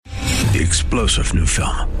the explosive new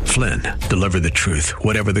film, Flynn, deliver the truth,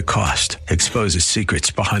 whatever the cost, exposes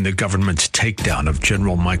secrets behind the government's takedown of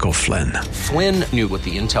General Michael Flynn. Flynn knew what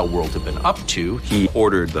the intel world had been up to. He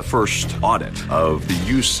ordered the first audit of the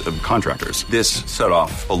use of contractors. This set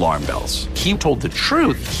off alarm bells. He told the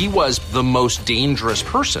truth. He was the most dangerous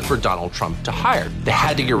person for Donald Trump to hire. They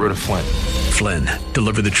had to get rid of Flynn. Flynn,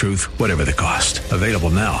 deliver the truth, whatever the cost. Available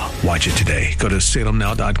now. Watch it today. Go to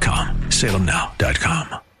salemnow.com.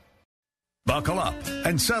 salemnow.com. Buckle up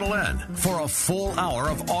and settle in for a full hour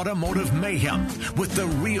of automotive mayhem with the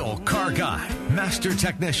real car guy, master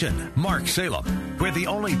technician, Mark Salem, where the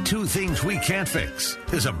only two things we can't fix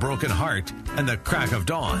is a broken heart and the crack of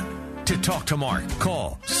dawn. To talk to Mark,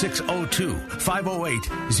 call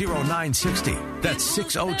 602-508-0960. That's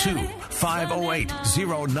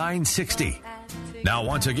 602-508-0960. Now,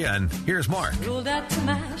 once again, here's Mark.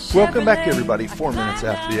 Welcome back, everybody. 4 minutes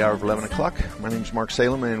after the hour of 11 o'clock. My name's Mark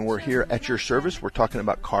Salem, and we're here at your service. We're talking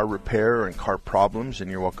about car repair and car problems,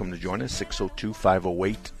 and you're welcome to join us,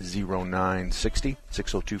 602-508-0960,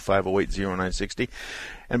 602-508-0960.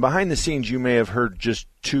 And behind the scenes, you may have heard just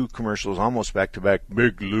two commercials, almost back-to-back.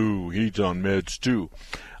 Big Lou, he's on meds, too.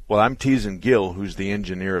 Well, I'm teasing Gil, who's the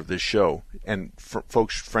engineer of this show. And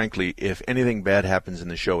folks, frankly, if anything bad happens in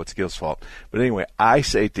the show, it's Gil's fault. But anyway, I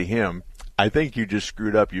say to him, I think you just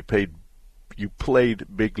screwed up. You played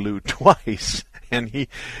Big Lou twice. And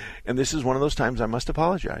this is one of those times I must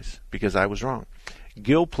apologize because I was wrong.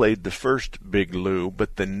 Gil played the first Big Lou,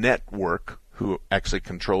 but the network, who actually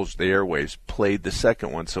controls the airwaves, played the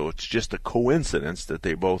second one. So it's just a coincidence that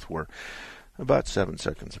they both were about 7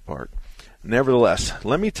 seconds apart. Nevertheless,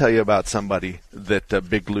 let me tell you about somebody that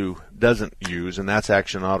Big Lou doesn't use, and that's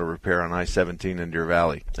Action Auto Repair on I-17 in Deer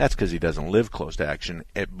Valley. That's because he doesn't live close to Action,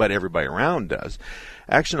 but everybody around does.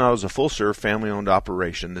 Action Auto is a full-serve, family-owned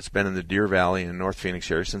operation that's been in the Deer Valley and North Phoenix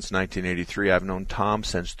area since 1983. I've known Tom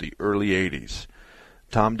since the early 80s.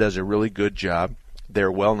 Tom does a really good job.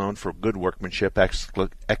 They're well known for good workmanship,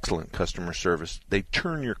 excellent customer service. They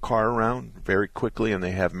turn your car around very quickly, and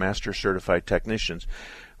they have master-certified technicians,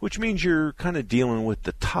 which means you're kind of dealing with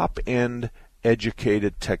the top-end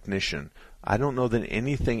educated technician. I don't know that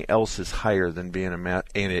anything else is higher than being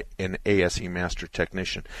an ASE master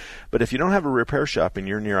technician. But if you don't have a repair shop and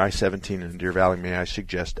you're near I-17 in Deer Valley, may I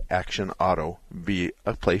suggest Action Auto be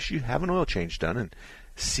a place you have an oil change done and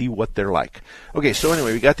see what they're like. Okay, so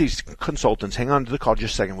anyway, we got these consultants. Hang on to the call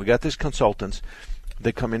just a second. We got these consultants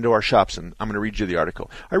that come into our shops, and I'm going to read you the article.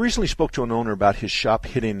 I recently spoke to an owner about his shop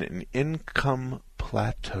hitting an income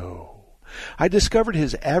plateau. I discovered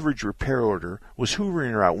his average repair order was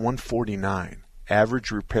hovering around 149.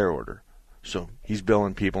 Average repair order. So he's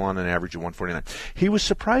billing people on an average of 149. He was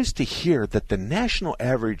surprised to hear that the national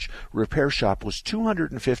average repair shop was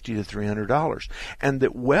 $250 to $300, and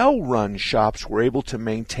that well-run shops were able to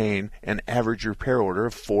maintain an average repair order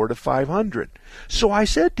of $400 to $500. So I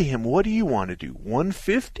said to him, "What do you want to do,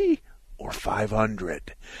 150 or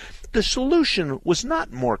 500?" The solution was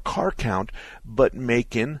not more car count, but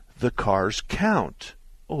making the cars count.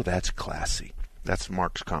 Oh, that's classy. That's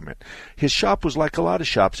Mark's comment. His shop was like a lot of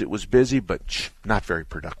shops. It was busy, but not very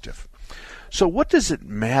productive. So what does it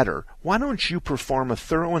matter? Why don't you perform a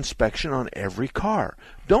thorough inspection on every car?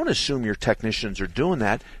 Don't assume your technicians are doing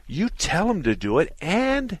that. You tell them to do it,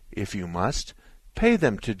 and, if you must, pay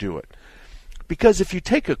them to do it. Because if you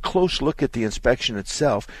take a close look at the inspection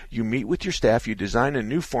itself, you meet with your staff, you design a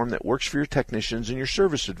new form that works for your technicians and your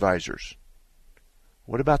service advisors.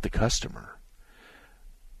 What about the customer?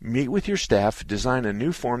 Meet with your staff, design a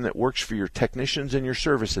new form that works for your technicians and your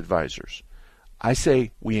service advisors. I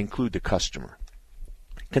say we include the customer.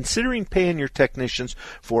 Considering paying your technicians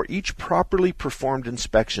for each properly performed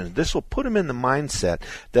inspection, this will put them in the mindset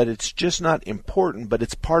that it's just not important, but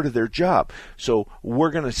it's part of their job. So we're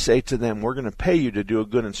going to say to them, we're going to pay you to do a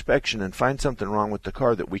good inspection and find something wrong with the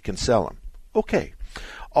car that we can sell them. Okay.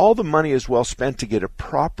 All the money is well spent to get a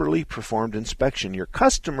properly performed inspection. Your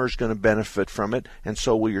customer's going to benefit from it, and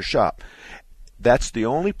so will your shop. That's the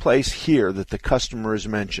only place here that the customer is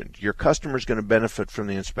mentioned. Your customer is going to benefit from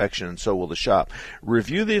the inspection, and so will the shop.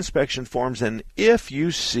 Review the inspection forms, and if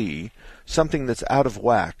you see something that's out of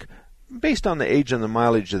whack, based on the age and the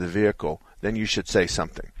mileage of the vehicle, then you should say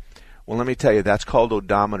something. Well, let me tell you, that's called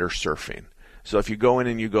odometer surfing. So if you go in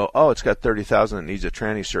and you go, oh, it's got 30,000, it needs a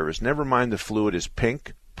tranny service, never mind the fluid is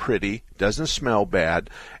pink, pretty, doesn't smell bad,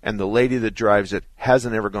 and the lady that drives it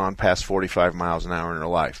hasn't ever gone past 45 miles an hour in her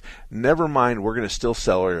life. Never mind, we're going to still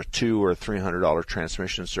sell her a $200 or $300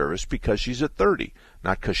 transmission service because she's at 30.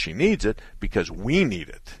 Not because she needs it, because we need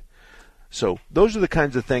it. So those are the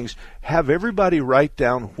kinds of things. Have everybody write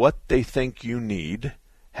down what they think you need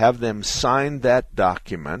have them sign that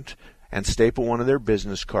document and staple one of their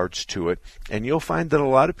business cards to it, and you'll find that a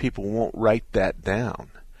lot of people won't write that down.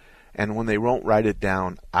 And when they won't write it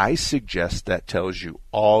down, I suggest that tells you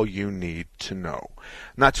all you need to know.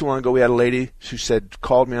 Not too long ago, we had a lady who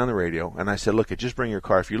called me on the radio, and I said, look, just bring your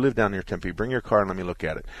car. If you live down near Tempe, bring your car and let me look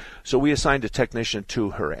at it. So we assigned a technician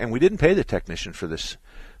to her, and we didn't pay the technician for this.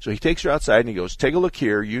 So he takes her outside and he goes, take a look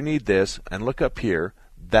here, you need this, and look up here.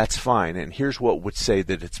 That's fine, and here's what would say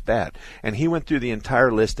that it's bad. And he went through the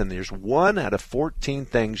entire list, and there's 1 out of 14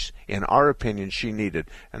 things, in our opinion, she needed,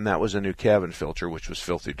 and that was a new cabin filter, which was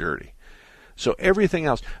filthy dirty. So everything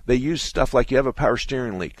else, they use stuff like you have a power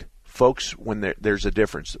steering leak. Folks, when there's a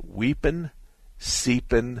difference. Weeping,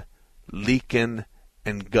 seeping, leaking,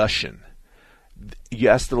 and gushing. You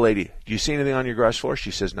ask the lady, do you see anything on your garage floor?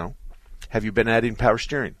 She says no. Have you been adding power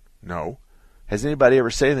steering? No. Has anybody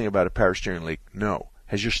ever said anything about a power steering leak? No.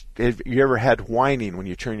 Have you ever had whining when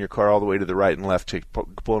you turn your car all the way to the right and left to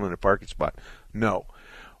pull in a parking spot? No.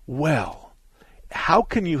 Well, how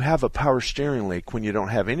can you have a power steering leak when you don't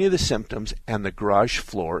have any of the symptoms and the garage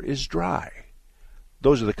floor is dry?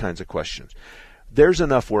 Those are the kinds of questions. There's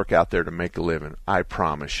enough work out there to make a living, I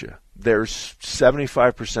promise you. There's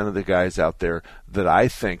 75% of the guys out there that I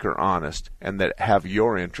think are honest and that have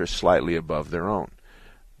your interest slightly above their own.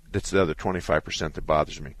 That's the other 25% that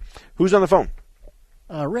bothers me. Who's on the phone?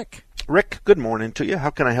 Rick. Rick, good morning to you. How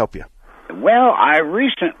can I help you? Well, I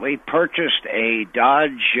recently purchased a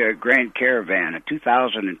Dodge Grand Caravan, a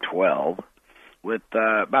 2012, with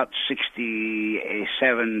about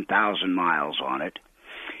 67,000 miles on it.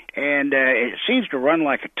 And it seems to run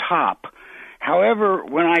like a top. However,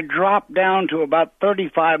 when I drop down to about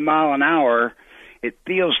 35 mile an hour, it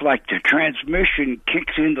feels like the transmission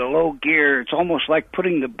kicks into low gear. It's almost like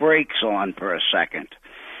putting the brakes on for a second.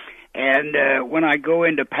 And when I go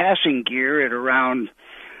into passing gear at around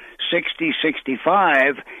 60,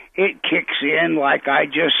 65, it kicks in like I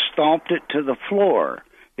just stomped it to the floor.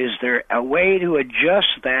 Is there a way to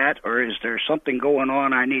adjust that, or is there something going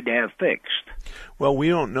on I need to have fixed? Well, we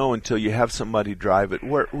don't know until you have somebody drive it.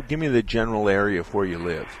 Give me the general area of where you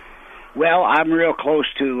live. Well, I'm real close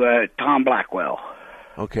to Tom Blackwell.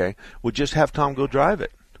 Okay. Well, just have Tom go drive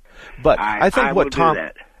it. But I think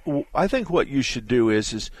what you should do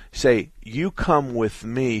is say, you come with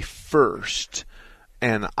me first,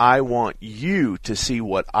 and I want you to see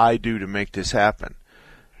what I do to make this happen.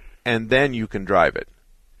 And then you can drive it.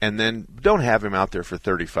 And then don't have him out there for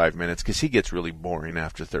 35 minutes because he gets really boring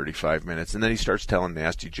after 35 minutes. And then he starts telling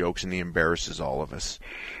nasty jokes and he embarrasses all of us.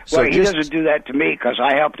 Well, he doesn't do that to me because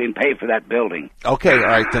I helped him pay for that building. Okay, all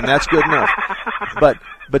right, then that's good enough.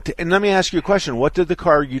 And let me ask you a question. What did the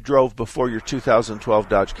car you drove before your 2012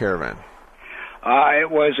 Dodge Caravan? It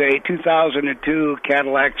was a 2002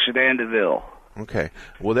 Cadillac Sedan DeVille. Okay.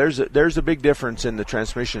 Well, there's a big difference in the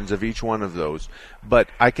transmissions of each one of those. But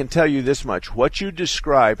I can tell you this much. What you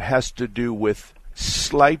describe has to do with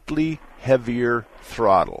slightly heavier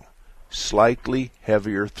throttle. Slightly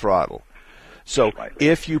heavier throttle. So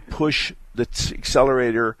if you push the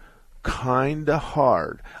accelerator kind of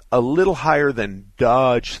hard, a little higher than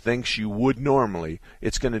Dodge thinks you would normally,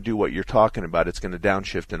 it's going to do what you're talking about. It's going to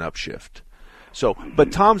downshift and upshift. So,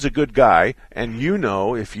 but Tom's a good guy, and you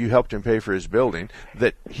know, if you helped him pay for his building,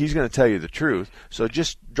 that he's going to tell you the truth. So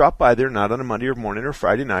just drop by there, not on a Monday or morning or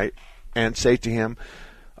Friday night, and say to him,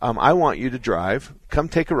 I want you to drive. Come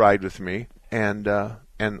take a ride with me, and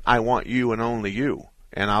I want you and only you.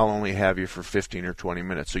 And I'll only have you for 15 or 20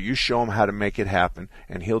 minutes. So you show him how to make it happen,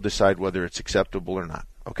 and he'll decide whether it's acceptable or not.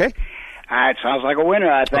 Okay? All right, sounds like a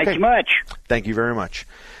winner. Thank you much. Thank you very much.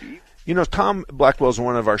 You know, Tom Blackwell's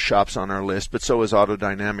one of our shops on our list, but so is Auto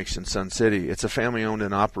Dynamics in Sun City. It's a family-owned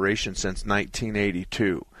in operation since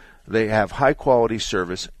 1982. They have high-quality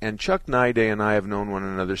service, and Chuck Naiday and I have known one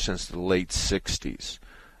another since the late 60s.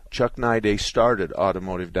 Chuck Naiday started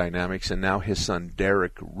Automotive Dynamics, and now his son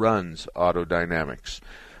Derek runs Auto Dynamics.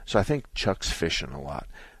 So I think Chuck's fishing a lot.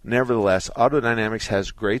 Nevertheless, Auto Dynamics has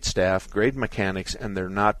great staff, great mechanics, and they're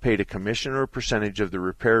not paid a commission or a percentage of the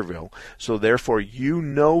repair bill. So therefore, you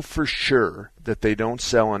know for sure that they don't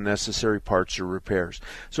sell unnecessary parts or repairs.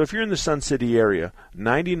 So if you're in the Sun City area,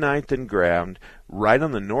 99th and Grand, right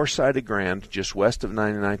on the north side of Grand, just west of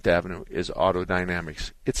 99th Avenue, is Auto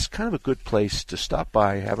Dynamics. It's kind of a good place to stop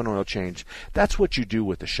by, have an oil change. That's what you do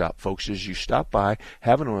with the shop, folks, is you stop by,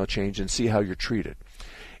 have an oil change, and see how you're treated.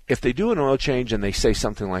 If they do an oil change and they say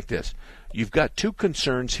something like this, you've got two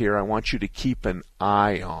concerns here I want you to keep an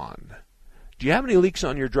eye on. Do you have any leaks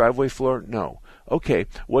on your driveway floor? No. Okay,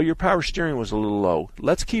 well, your power steering was a little low.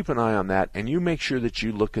 Let's keep an eye on that, and you make sure that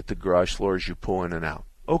you look at the garage floor as you pull in and out.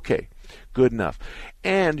 Okay, good enough.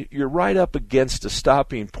 And you're right up against a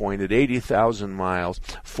stopping point at 80,000 miles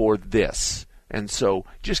for this. And so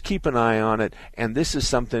just keep an eye on it, and this is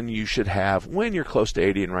something you should have when you're close to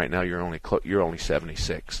 80, and right now you're only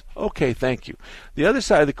 76. Okay, thank you. The other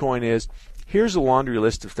side of the coin is, here's a laundry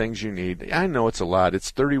list of things you need. I know it's a lot.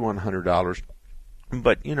 It's $3,100.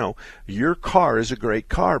 But, you know, your car is a great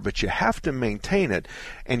car, but you have to maintain it,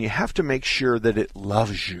 and you have to make sure that it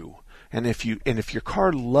loves you. And if your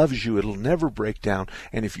car loves you, it'll never break down.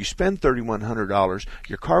 And if you spend $3,100,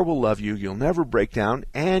 your car will love you, you'll never break down,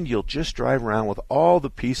 and you'll just drive around with all the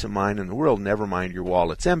peace of mind in the world. Never mind your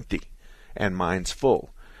wallet's empty and mine's full.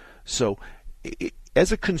 So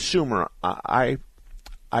as a consumer, I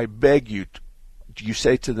beg you, you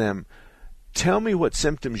say to them, tell me what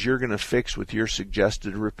symptoms you're going to fix with your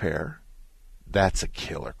suggested repair. That's a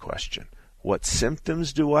killer question. What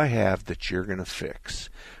symptoms do I have that you're going to fix?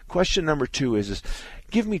 Question number 2 is,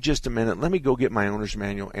 give me just a minute. Let me go get my owner's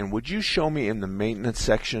manual, and would you show me in the maintenance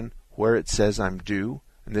section where it says I'm due?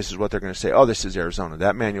 And this is what they're going to say. Oh, this is Arizona.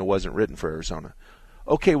 That manual wasn't written for Arizona.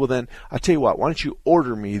 Okay, well then, I'll tell you what. Why don't you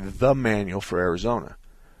order me the manual for Arizona?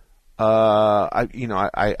 I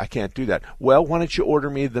can't do that. Well, why don't you order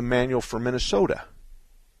me the manual for Minnesota?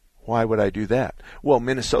 Why would I do that? Well,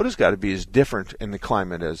 Minnesota's got to be as different in the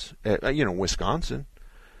climate as, Wisconsin.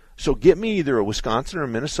 So get me either a Wisconsin or a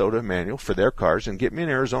Minnesota manual for their cars and get me an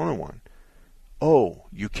Arizona one. Oh,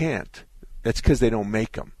 you can't. That's because they don't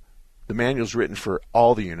make them. The manual's written for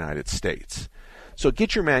all the United States. So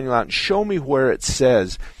get your manual out and show me where it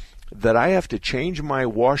says that I have to change my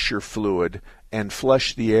washer fluid and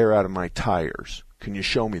flush the air out of my tires. Can you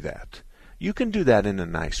show me that? You can do that in a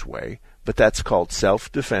nice way, but that's called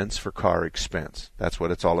self-defense for car expense. That's what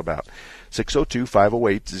it's all about.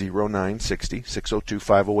 602-508-0960,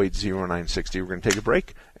 602-508-0960. We're going to take a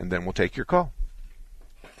break, and then we'll take your call.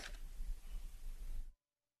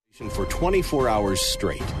 For 24 hours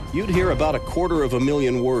straight, you'd hear about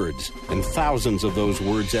 250,000 words, and thousands of those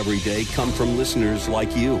words every day come from listeners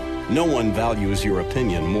like you. No one values your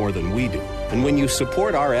opinion more than we do. And when you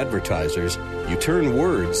support our advertisers, you turn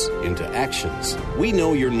words into actions. We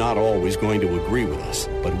know you're not always going to agree with us,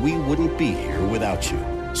 but we wouldn't be here without you.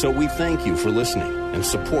 So we thank you for listening and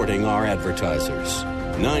supporting our advertisers.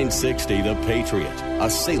 960 The Patriot, a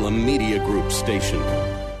Salem Media Group station.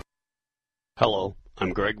 Hello.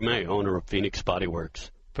 I'm Greg May, owner of Phoenix Body Works.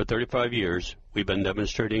 For 35 years, we've been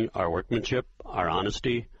demonstrating our workmanship, our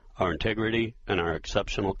honesty, our integrity, and our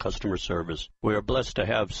exceptional customer service. We are blessed to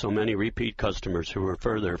have so many repeat customers who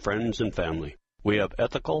refer their friends and family. We have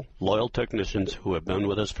ethical, loyal technicians who have been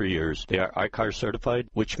with us for years. They are ICAR certified,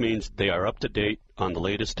 which means they are up to date on the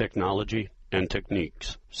latest technology and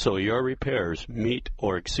techniques, so your repairs meet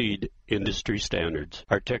or exceed industry standards.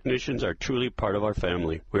 Our technicians are truly part of our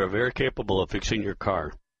family. We are very capable of fixing your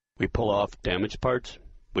car. We pull off damaged parts,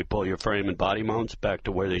 we pull your frame and body mounts back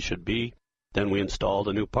to where they should be, then we install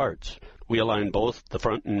the new parts. We align both the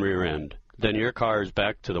front and rear end. Then your car is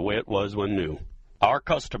back to the way it was when new. Our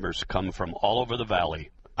customers come from all over the valley.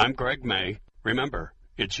 I'm Greg May. Remember,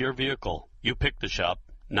 it's your vehicle. You pick the shop,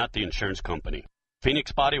 not the insurance company.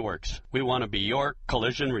 Phoenix Body Works. We want to be your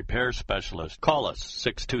collision repair specialist. Call us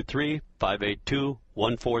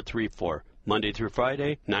 623-582-1434. Monday through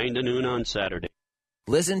Friday, 9 to noon on Saturday.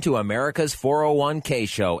 Listen to America's 401k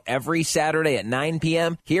show every Saturday at 9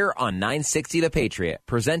 p.m. here on 960 The Patriot,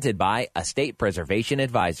 presented by Estate Preservation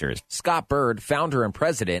Advisors. Scott Bird, founder and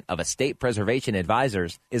president of Estate Preservation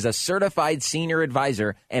Advisors, is a certified senior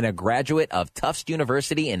advisor and a graduate of Tufts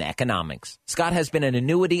University in economics. Scott has been an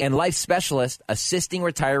annuity and life specialist assisting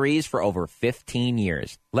retirees for over 15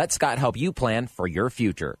 years. Let Scott help you plan for your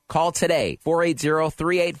future. Call today,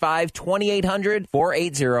 480-385-2800,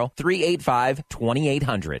 480-385-2800.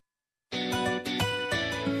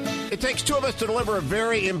 It takes two of us to deliver a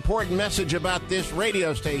very important message about this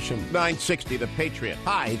radio station, 960 The Patriot.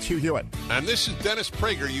 Hi, it's Hugh Hewitt. And this is Dennis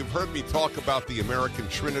Prager. You've heard me talk about the American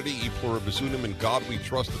Trinity, E Pluribus Unum, and God We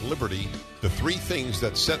Trust and Liberty, the three things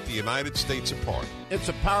that set the United States apart. It's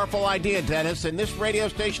a powerful idea, Dennis, and this radio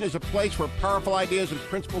station is a place where powerful ideas and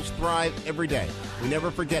principles thrive every day. We never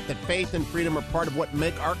forget that faith and freedom are part of what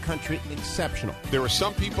make our country exceptional. There are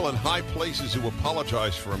some people in high places who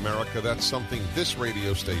apologize for America. That's something this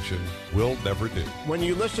radio station will never do. When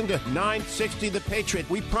you listen to 960 The Patriot,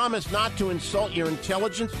 we promise not to insult your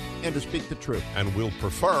intelligence and to speak the truth. And we'll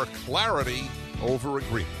prefer clarity over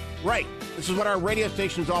agreement. Right. This is what our radio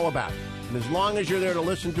station is all about. And as long as you're there to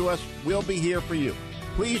listen to us, we'll be here for you.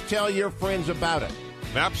 Please tell your friends about it.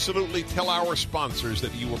 And absolutely tell our sponsors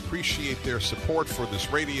that you appreciate their support for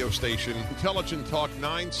this radio station, Intelligent Talk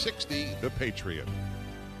 960, The Patriot.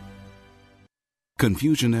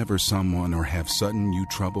 Confusion ever someone or have sudden you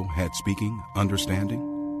trouble had speaking,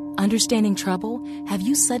 understanding? Understanding trouble? Have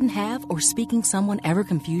you sudden have or speaking someone ever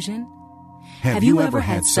confusion? Have you ever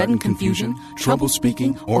had sudden confusion, trouble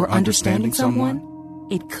speaking, or understanding someone?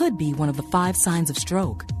 It could be one of the 5 signs of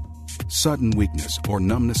stroke. Sudden weakness or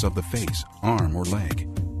numbness of the face, arm, or leg.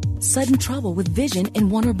 Sudden trouble with vision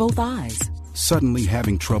in one or both eyes. Suddenly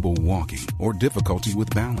having trouble walking or difficulty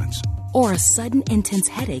with balance. Or a sudden intense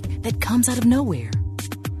headache that comes out of nowhere.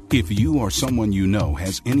 If you or someone you know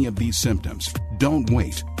has any of these symptoms, don't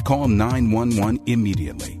wait. Call 911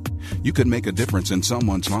 immediately. You could make a difference in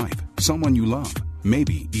someone's life, someone you love,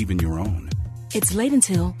 maybe even your own. It's late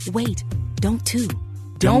until, wait, don't too.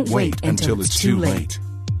 Don't wait until it's too late.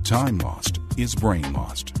 Time lost is brain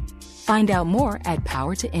lost. Find out more at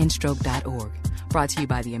powertoendstroke.org. Brought to you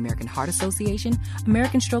by the American Heart Association,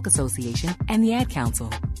 American Stroke Association, and the Ad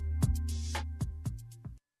Council.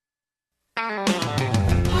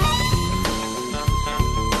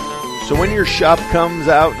 So when your shop comes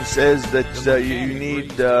out and says that you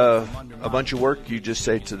need a bunch of work, you just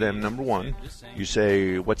say to them, number 1, you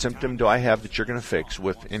say, what symptom do I have that you're going to fix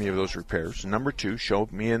with any of those repairs? Number 2, show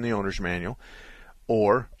me in the owner's manual,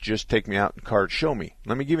 or just take me out and card show me.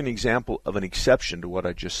 Let me give you an example of an exception to what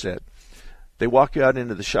I just said. They walk you out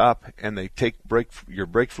into the shop and they take your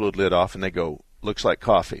brake fluid lid off and they go, looks like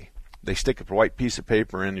coffee. They stick a white piece of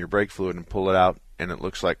paper in your brake fluid and pull it out and it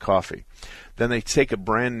looks like coffee. Then they take a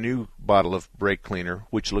brand new bottle of brake cleaner,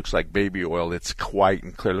 which looks like baby oil. It's white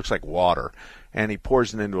and clear, looks like water. And he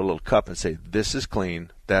pours it into a little cup and say, this is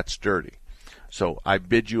clean, that's dirty. So I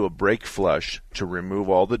bid you a brake flush to remove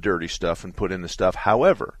all the dirty stuff and put in the stuff.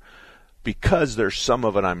 However, because there's some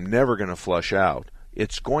of it I'm never going to flush out,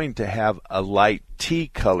 it's going to have a light tea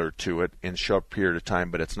color to it in a short period of time,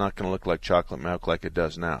 but it's not going to look like chocolate milk like it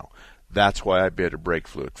does now. That's why I bid a brake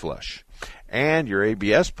fluid flush. And your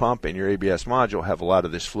ABS pump and your ABS module have a lot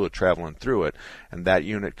of this fluid traveling through it, and that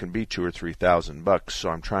unit can be $2,000 or $3,000. So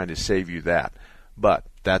I'm trying to save you that. But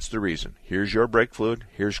that's the reason. Here's your brake fluid.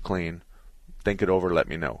 Here's clean. Think it over. Let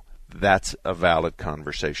me know. That's a valid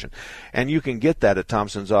conversation. And you can get that at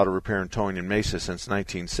Thompson's Auto Repair and Towing in Mesa since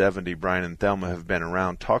 1970. Brian and Thelma have been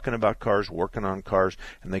around talking about cars, working on cars,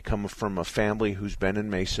 and they come from a family who's been in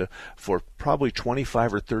Mesa for probably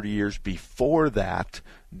 25 or 30 years before that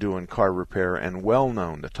doing car repair, and well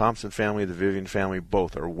known. The Thompson family, the Vivian family,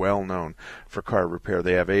 both are well known for car repair.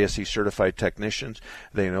 They have ASE certified technicians.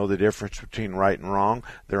 They know the difference between right and wrong.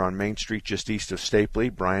 They're on Main Street just east of Stapley.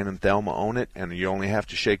 Brian and Thelma own it, and you only have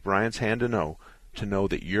to shake Brian's hand to know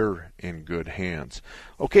that you're in good hands.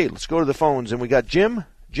 Okay, let's go to the phones, and we got Tim.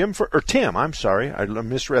 I'm sorry, I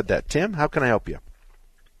misread that. Tim, how can I help you?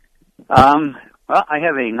 Well, I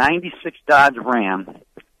have a 96 Dodge Ram,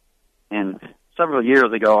 and several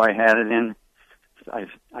years ago I had it in.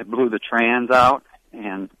 I blew the trans out,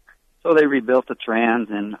 and so they rebuilt the trans,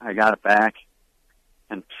 and I got it back,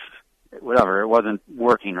 and whatever, it wasn't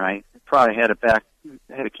working right. Probably had it back,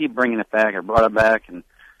 had to keep bringing it back. I brought it back, and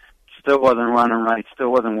still wasn't running right,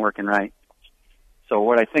 still wasn't working right. So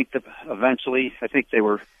what I think that eventually,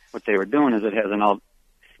 what they were doing is it has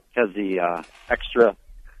the extra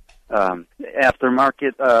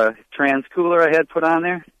aftermarket trans cooler I had put on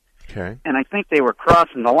there. Okay. And I think they were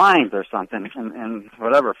crossing the lines or something, and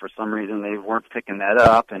whatever, for some reason they weren't picking that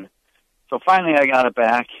up. And so finally I got it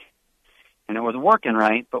back, and it was working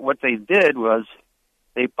right, but what they did was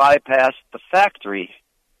they bypassed the factory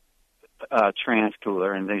trans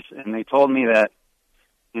cooler, and they told me that,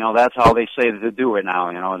 that's how they say to do it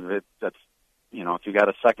now, that's, if you got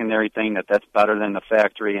a secondary thing, that's better than the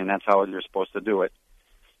factory, and that's how you're supposed to do it.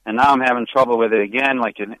 And now I'm having trouble with it again.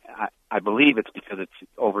 I believe it's because it's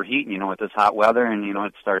overheating, with this hot weather, and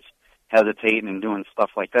it starts hesitating and doing stuff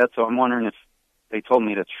like that. So I'm wondering if they told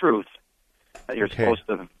me the truth that you're supposed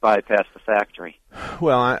to bypass the factory.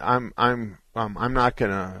 Well, I'm not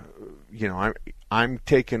gonna, I'm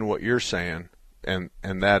taking what you're saying, and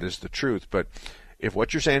that is the truth. But if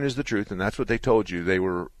what you're saying is the truth, and that's what they told you, they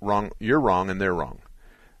were wrong. You're wrong, and they're wrong.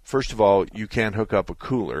 First of all, you can't hook up a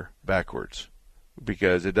cooler backwards,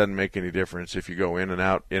 because it doesn't make any difference if you go in and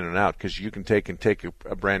out, because you can take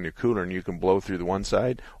a brand new cooler and you can blow through the one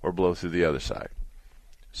side or blow through the other side.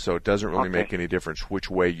 So it doesn't really make any difference which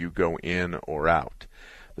way you go in or out.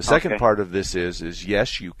 The second part of this is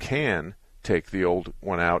yes, you can take the old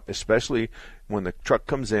one out, especially when the truck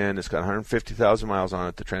comes in, it's got 150,000 miles on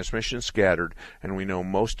it, the transmission is scattered, and we know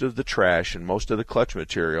most of the trash and most of the clutch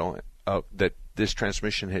material that this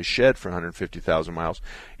transmission has shed for 150,000 miles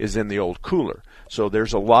is in the old cooler. So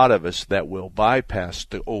there's a lot of us that will bypass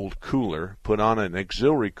the old cooler, put on an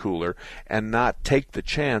auxiliary cooler, and not take the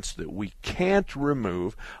chance that we can't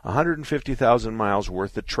remove 150,000 miles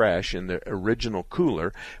worth of trash in the original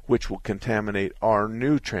cooler, which will contaminate our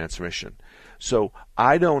new transmission. So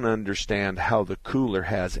I don't understand how the cooler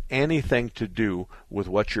has anything to do with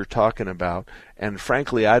what you're talking about. And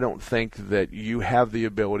frankly, I don't think that you have the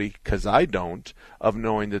ability, because I don't, of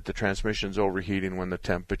knowing that the transmission's overheating when the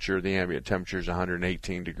ambient temperature is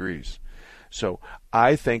 118 degrees. So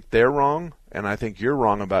I think they're wrong, and I think you're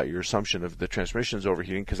wrong about your assumption of the transmission's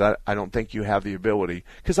overheating, because I don't think you have the ability,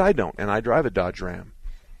 because I don't, and I drive a Dodge Ram.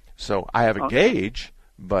 So I have a gauge,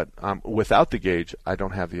 but without the gauge, I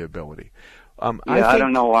don't have the ability. I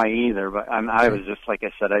don't know why either, but I was just, like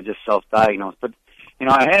I said, I just self-diagnosed. But,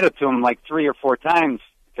 I had it to them like 3 or 4 times.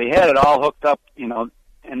 They had it all hooked up, and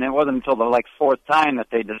it wasn't until the 4th time that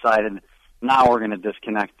they decided, now we're going to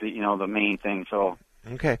disconnect the main thing. So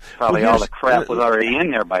okay, probably all the crap was already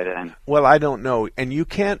in there by then. Well, I don't know, and you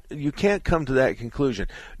can't come to that conclusion.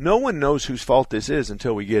 No one knows whose fault this is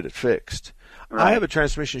until we get it fixed. Right. I have a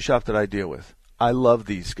transmission shop that I deal with. I love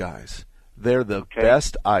these guys. They're the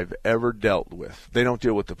best I've ever dealt with. They don't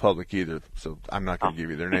deal with the public either, so I'm not going to give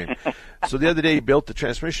you their name. So the other day he built the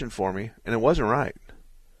transmission for me, and it wasn't right.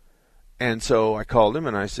 And so I called him,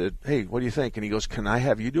 and I said, hey, what do you think? And he goes, can I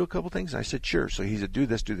have you do a couple things? And I said, sure. So he said, do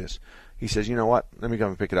this, do this. He says, you know what? Let me come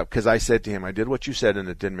and pick it up. Because I said to him, I did what you said, and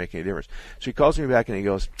it didn't make any difference. So he calls me back, and he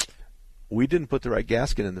goes, we didn't put the right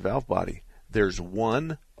gasket in the valve body. There's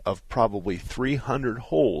one of probably 300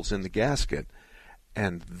 holes in the gasket.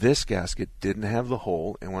 And this gasket didn't have the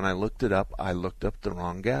hole, and when I looked it up, I looked up the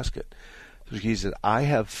wrong gasket. So he said, I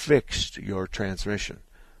have fixed your transmission.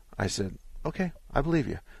 I said, okay, I believe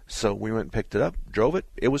you. So we went and picked it up, drove it.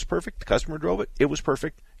 It was perfect. The customer drove it. It was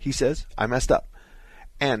perfect. He says, I messed up.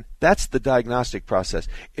 And that's the diagnostic process.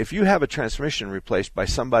 If you have a transmission replaced by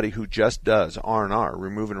somebody who just does R&R,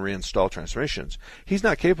 remove and reinstall transmissions, he's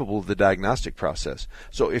not capable of the diagnostic process.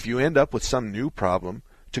 So if you end up with some new problem,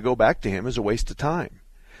 to go back to him is a waste of time.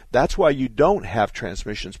 That's why you don't have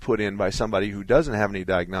transmissions put in by somebody who doesn't have any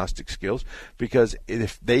diagnostic skills, because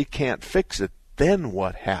if they can't fix it, then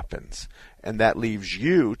what happens? And that leaves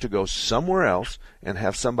you to go somewhere else and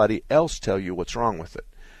have somebody else tell you what's wrong with it.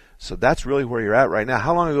 So that's really where you're at right now.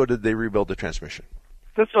 How long ago did they rebuild the transmission?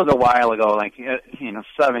 This was a while ago,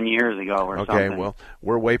 7 years ago or something. Okay, well,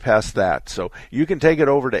 we're way past that. So you can take it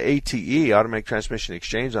over to ATE, Automatic Transmission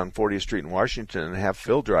Exchange, on 40th Street in Washington, and have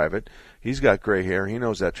Phil drive it. He's got gray hair. He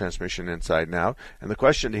knows that transmission inside and out. And the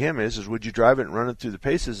question to him is would you drive it and run it through the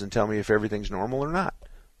paces and tell me if everything's normal or not?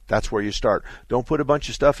 That's where you start. Don't put a bunch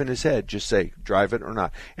of stuff in his head. Just say, drive it or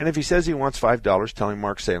not. And if he says he wants $5, tell him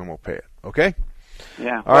Mark Salem will pay it. Okay?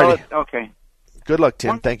 Yeah. All right. Okay. Good luck,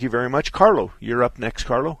 Tim. Thank you very much. Carlo, you're up next.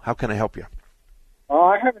 Carlo, how can I help you?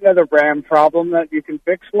 I have another Ram problem that you can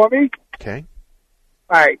fix for me. Okay.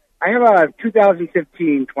 All right. I have a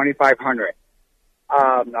 2015 2500.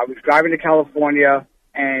 I was driving to California,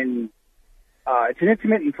 and it's an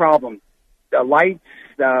intermittent problem. The lights,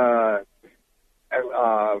 the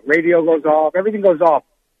radio goes off, everything goes off,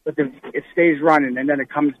 but it stays running, and then it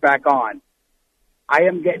comes back on. I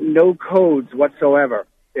am getting no codes whatsoever.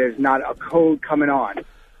 There's not a code coming on.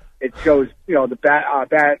 It shows,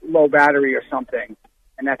 the low battery or something,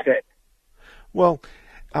 and that's it. Well,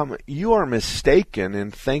 you are mistaken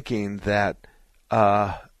in thinking that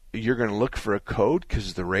you're going to look for a code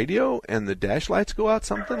because the radio and the dash lights go out,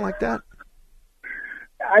 something like that.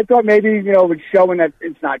 I thought maybe, it's showing that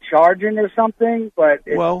it's not charging or something, but...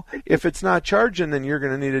 if it's not charging, then you're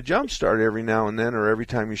going to need a jump start every now and then or every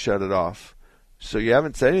time you shut it off. So you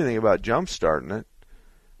haven't said anything about jump starting it.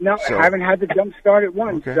 No, I haven't had the jump start at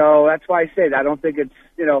once, so that's why I said I don't think it's,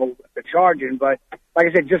 the charging, but like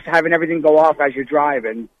I said, just having everything go off as you're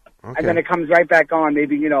driving, and then it comes right back on,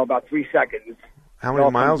 maybe, about 3 seconds. How many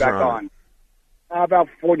miles are on? About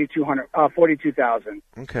 42,000.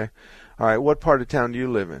 Okay. All right, what part of town do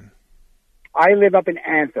you live in? I live up in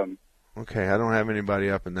Anthem. Okay, I don't have anybody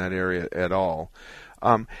up in that area at all.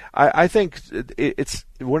 I think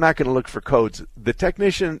we're not going to look for codes. The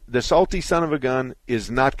technician, the salty son of a gun, is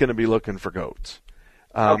not going to be looking for codes.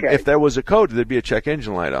 If there was a code, there'd be a check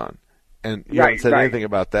engine light on. And you haven't said anything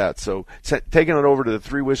about that. So taking it over to the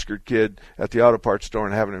three-whiskered kid at the auto parts store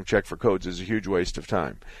and having him check for codes is a huge waste of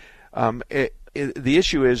time. The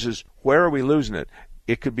issue is where are we losing it?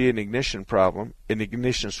 It could be an ignition problem. an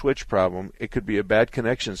ignition switch problem. It could be a bad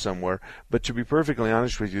connection somewhere. But to be perfectly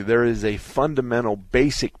honest with you, there is a fundamental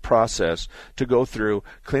basic process to go through,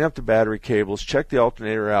 clean up the battery cables, check the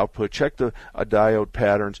alternator output, check the diode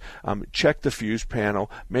patterns, check the fuse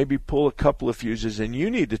panel, maybe pull a couple of fuses, and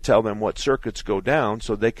you need to tell them what circuits go down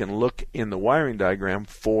so they can look in the wiring diagram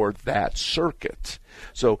for that circuit.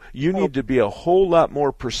 So you need to be a whole lot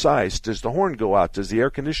more precise. Does the horn go out? Does the air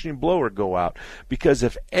conditioning blower go out? Because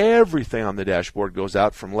if everything on the dashboard goes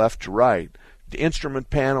out from left to right, the instrument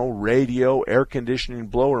panel, radio, air conditioning,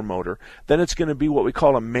 blower motor, then it's going to be what we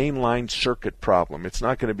call a mainline circuit problem. It's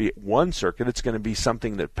not going to be one circuit. It's going to be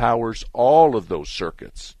something that powers all of those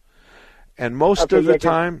circuits. And most of the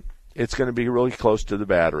time, it's going to be really close to the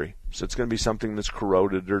battery. So it's going to be something that's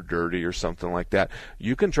corroded or dirty or something like that.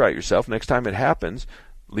 You can try it yourself. Next time it happens,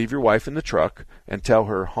 leave your wife in the truck and tell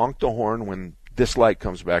her, honk the horn when this light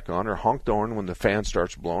comes back on, or honk the horn when the fan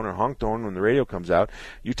starts blowing, or honk the horn when the radio comes out.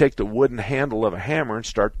 You take the wooden handle of a hammer and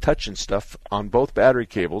start touching stuff on both battery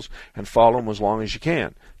cables and follow them as long as you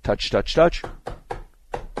can. Touch, touch, touch.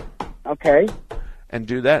 Okay. And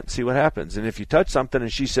do that and see what happens. And if you touch something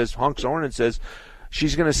and she says, honks the horn and says,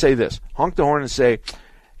 she's going to say this, honk the horn and say,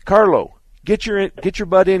 Carlo, get your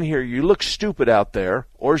butt in here. You look stupid out there.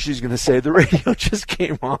 Or she's going to say, the radio just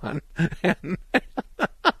came on.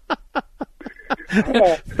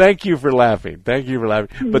 Thank you for laughing. Thank you for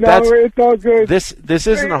laughing. But it's all good. This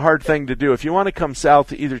isn't a hard thing to do. If you want to come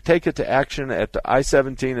south, either take it to Action at the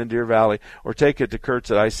I-17 in Deer Valley or take it to Kurtz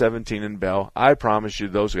at I-17 in Bell. I promise you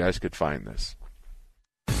those guys could find this.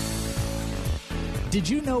 Did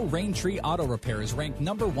you know Raintree Auto Repair is ranked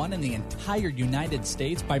 #1 in the entire United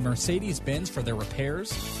States by Mercedes-Benz for their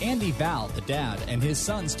repairs? Andy Val, the dad, and his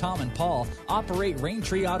sons Tom and Paul operate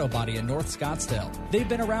Raintree Auto Body in North Scottsdale. They've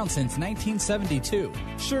been around since 1972.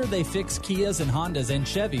 Sure, they fix Kias and Hondas and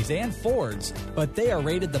Chevys and Fords, but they are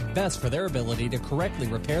rated the best for their ability to correctly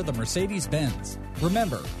repair the Mercedes-Benz.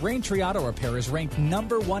 Remember, Raintree Auto Repair is ranked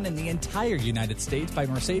 #1 in the entire United States by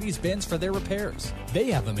Mercedes-Benz for their repairs. They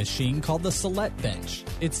have a machine called the Select Bench.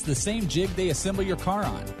 It's the same jig they assemble your car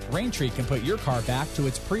on. Raintree can put your car back to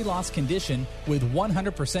its pre-loss condition with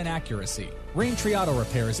 100% accuracy. Raintree Auto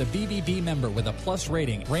Repair is a BBB member with a plus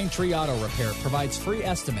rating. Raintree Auto Repair provides free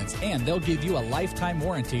estimates, and they'll give you a lifetime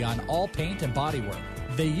warranty on all paint and bodywork.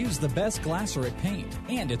 They use the best Glaceric paint,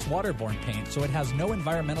 and it's waterborne paint, so it has no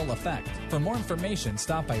environmental effect. For more information,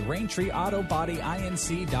 stop by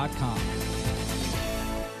RaintreeAutoBodyInc.com.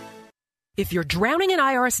 If you're drowning in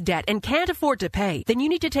IRS debt and can't afford to pay, then you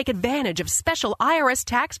need to take advantage of special IRS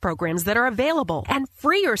tax programs that are available and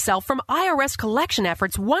free yourself from IRS collection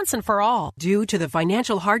efforts once and for all. Due to the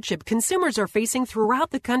financial hardship consumers are facing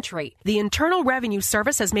throughout the country, the Internal Revenue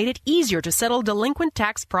Service has made it easier to settle delinquent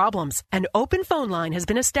tax problems. An open phone line has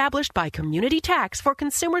been established by Community Tax for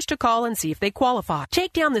consumers to call and see if they qualify.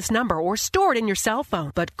 Take down this number or store it in your cell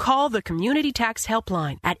phone, but call the Community Tax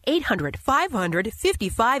Helpline at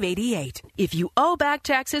 800-500-5588. If you owe back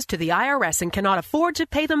taxes to the IRS and cannot afford to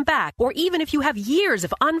pay them back, or even if you have years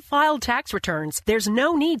of unfiled tax returns, there's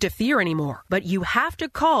no need to fear anymore. But you have to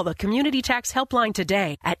call the Community Tax Helpline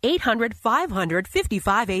today at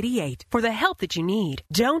 800-500-5588 for the help that you need.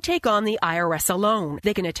 Don't take on the IRS alone.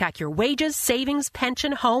 They can attack your wages, savings,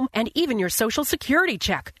 pension, home, and even your Social Security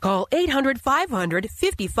check. Call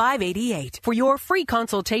 800-500-5588 for your free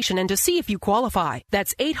consultation and to see if you qualify.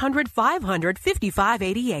 That's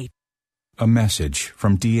 800-500-5588. A message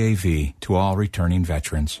from DAV to all returning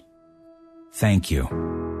veterans. Thank you.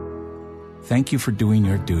 Thank you for doing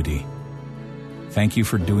your duty. Thank you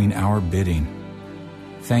for doing our bidding.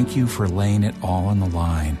 Thank you for laying it all on the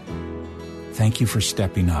line. Thank you for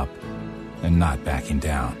stepping up and not backing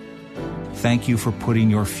down. Thank you for putting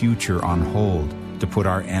your future on hold to put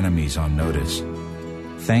our enemies on notice.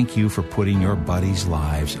 Thank you for putting your buddies'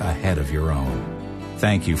 lives ahead of your own.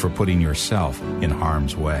 Thank you for putting yourself in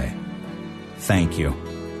harm's way. Thank you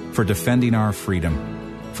for defending our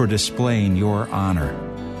freedom, for displaying your honor,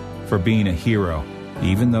 for being a hero,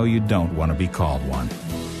 even though you don't want to be called one.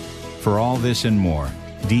 For all this and more,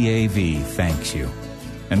 DAV thanks you,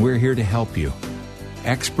 and we're here to help you.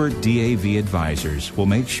 Expert DAV advisors will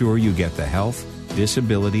make sure you get the health,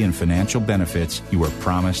 disability, and financial benefits you were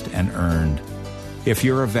promised and earned. If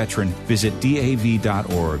you're a veteran, visit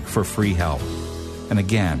DAV.org for free help. And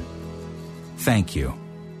again, thank you.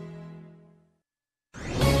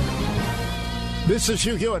 This is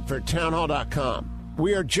Hugh Hewitt for townhall.com.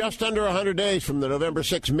 We are just under 100 days from the November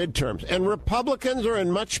 6 midterms, and Republicans are in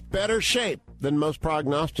much better shape than most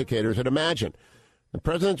prognosticators had imagined. The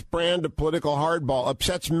president's brand of political hardball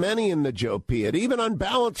upsets many in the GOP. It even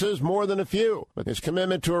unbalances more than a few. But his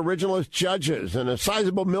commitment to originalist judges and a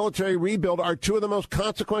sizable military rebuild are two of the most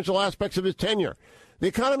consequential aspects of his tenure. The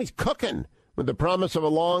economy's cooking, with the promise of a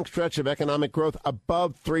long stretch of economic growth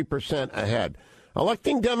above 3% ahead.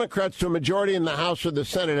 Electing Democrats to a majority in the House or the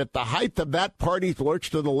Senate at the height of that party's lurch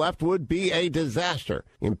to the left would be a disaster.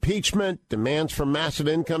 Impeachment, demands for massive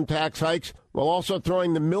income tax hikes, while also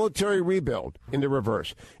throwing the military rebuild into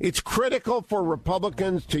reverse. It's critical for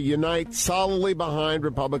Republicans to unite solidly behind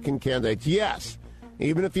Republican candidates. Yes,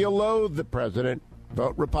 even if you loathe the president,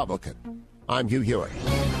 vote Republican. I'm Hugh Hewitt.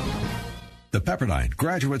 The Pepperdine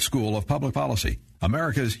Graduate School of Public Policy,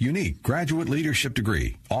 America's unique graduate leadership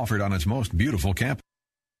degree, offered on its most beautiful campus.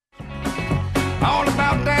 All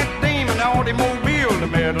about that demon automobile, the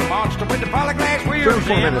metal monster with the polyglass wheels.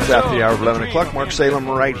 34 minutes after the hour of 11 o'clock. Mark Salem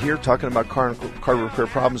right here talking about car repair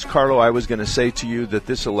problems. Carlo, I was going to say to you that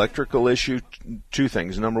this electrical issue, two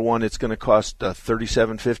things. Number one, it's going to cost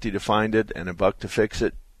 $37.50 to find it and $1 to fix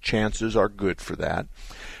it. Chances are good for that.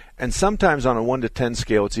 And sometimes on a 1 to 10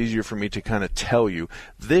 scale, it's easier for me to kind of tell you.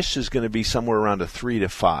 This is going to be somewhere around a 3 to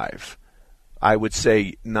 5. I would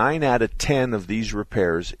say 9 out of 10 of these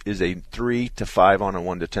repairs is a 3 to 5 on a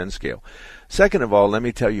 1 to 10 scale. Second of all, let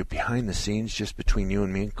me tell you, behind the scenes, just between you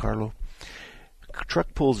and me and Carlo,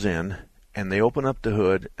 truck pulls in, and they open up the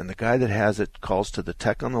hood, and the guy that has it calls to the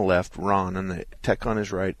tech on the left, Ron, and the tech on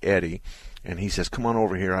his right, Eddie, and he says, "Come on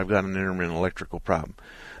over here, I've got an intermittent electrical problem."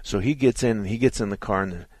 So he gets in, and he gets in the car,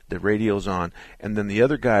 and the radio's on, and then the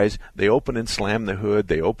other guys, they open and slam the hood,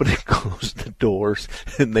 they open and close the doors,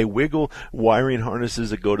 and they wiggle wiring harnesses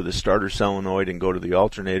that go to the starter solenoid and go to the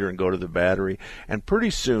alternator and go to the battery, and pretty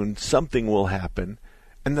soon something will happen,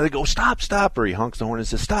 and then they go, "Stop, stop," or he honks the horn and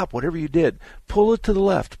says, "Stop, whatever you did, pull it to the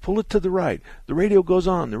left, pull it to the right, the radio goes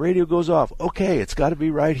on, the radio goes off, okay, it's got to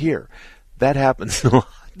be right here." That happens a lot.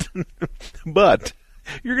 But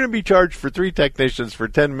you're going to be charged for 3 technicians for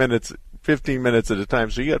 10 minutes, 15 minutes at a time,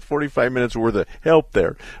 so you got 45 minutes worth of help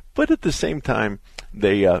there. But at the same time,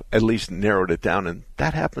 they at least narrowed it down, and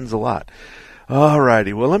that happens a lot. All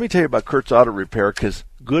righty, well, let me tell you about Kurt's Auto Repair, because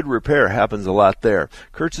good repair happens a lot there.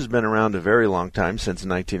 Kurt's has been around a very long time, since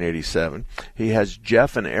 1987. He has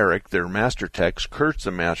Jeff and Eric, they're master techs. Kurt's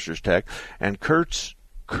a master's tech, and Kurt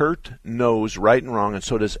knows right and wrong, and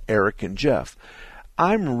so does Eric and Jeff.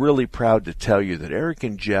 I'm really proud to tell you that Eric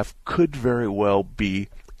and Jeff could very well be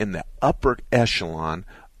in the upper echelon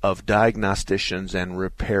of diagnosticians and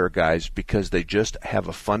repair guys, because they just have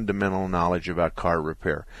a fundamental knowledge about car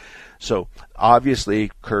repair. So obviously,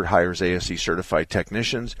 Kurt hires ASE certified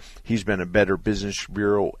technicians. He's been a Better Business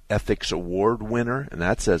Bureau Ethics Award winner, and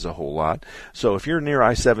that says a whole lot. So if you're near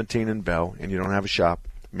I-17 in Bell and you don't have a shop,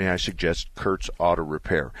 may I suggest Kurt's Auto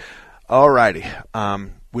Repair. All righty.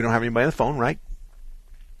 We don't have anybody on the phone, right?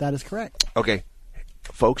 That is correct. Okay.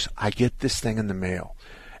 Folks, I get this thing in the mail,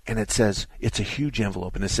 and it says, it's a huge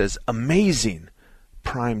envelope, and it says, amazing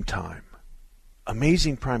prime time.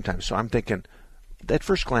 Amazing prime time. So I'm thinking, at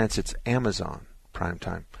first glance, it's Amazon prime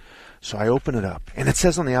time. So I open it up, and it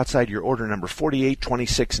says on the outside, your order number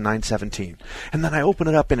 4826917. And then I open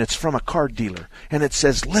it up, and it's from a car dealer, and it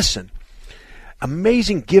says, listen,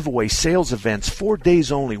 amazing giveaway sales events, 4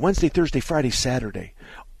 days only, Wednesday, Thursday, Friday, Saturday,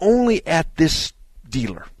 only at this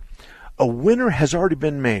dealer. A winner has already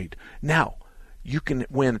been made. Now, you can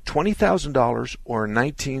win $20,000 or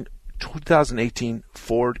a 2018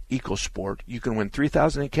 Ford EcoSport. You can win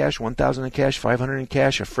 $3,000 in cash, $1,000 in cash, $500 in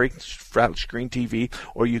cash, a flat screen TV,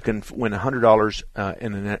 or you can win $100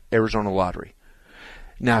 in an Arizona lottery.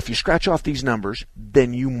 Now, if you scratch off these numbers,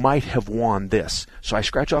 then you might have won this. So I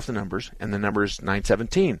scratch off the numbers, and the number is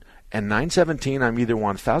 917. And 917, I'm either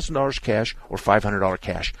won $1,000 cash or $500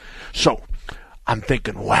 cash. So I'm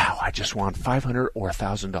thinking, wow, I just won $500 or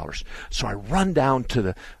 $1,000. So I run down to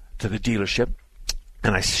the dealership,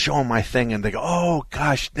 and I show them my thing, and they go, oh,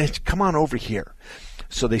 gosh, come on over here.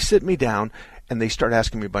 So they sit me down, and they start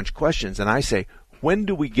asking me a bunch of questions, and I say, when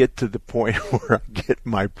do we get to the point where I get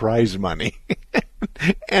my prize money?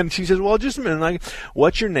 And she says, well, just a minute.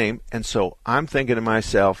 What's your name? And so I'm thinking to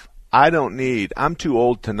myself, I'm too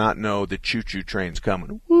old to not know the choo-choo train's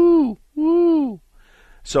coming. Woo, woo.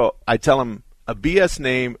 So I tell them a BS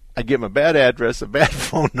name. I give them a bad address, a bad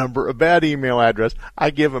phone number, a bad email address.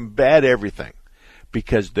 I give them bad everything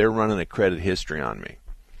because they're running a credit history on me.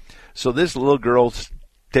 So this little girl's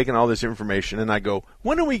taking all this information, and I go,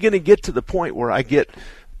 when are we going to get to the point where I get,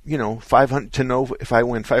 $500 to know if I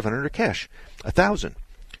win $500 or cash, $1,000?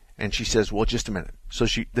 And she says, well, just a minute. So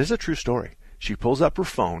this is a true story. She pulls up her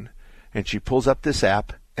phone, and she pulls up this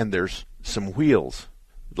app, and there's some wheels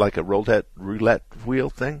like a roulette wheel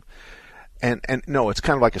thing. And no, it's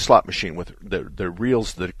kind of like a slot machine with the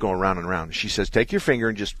reels that go around and around. She says, take your finger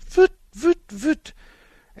and just voot, voot, voot.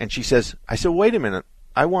 And she says, I said, wait a minute,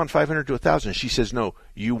 I won 500 to 1,000. She says, no,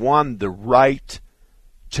 you won the right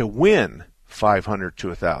to win 500 to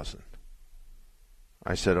 1,000.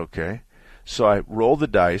 I said, okay. So I roll the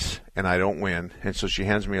dice, and I don't win, and so she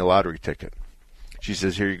hands me a lottery ticket. She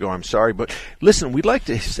says, here you go, I'm sorry, but listen, we'd like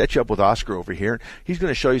to set you up with Oscar over here. He's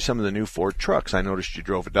going to show you some of the new Ford trucks. I noticed you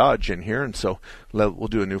drove a Dodge in here, and so we'll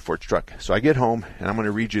do a new Ford truck. So I get home, and I'm going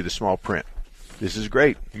to read you the small print. This is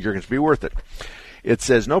great. You're going to be worth it. It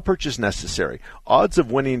says, no purchase necessary. Odds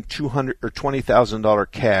of winning $200,000 or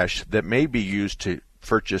 $20,000 cash that may be used to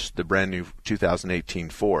purchase the brand new 2018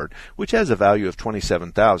 Ford, which has a value of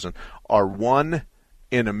 $27,000, are 1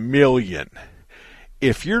 in a million.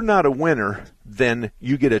 If you're not a winner, then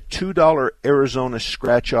you get a $2 Arizona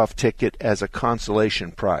scratch-off ticket as a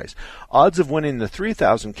consolation prize. Odds of winning the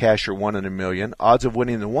 $3,000 cash are 1 in a million. Odds of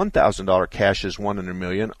winning the $1,000 cash is 1 in a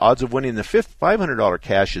million. Odds of winning the $500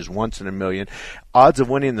 cash is once in a million. Odds of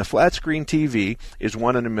winning the flat-screen TV is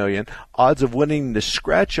 1 in a million. Odds of winning the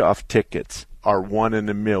scratch-off tickets are 1 in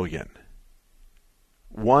a million.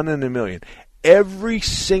 1 in a million. Every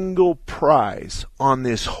single prize on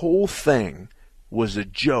this whole thing was a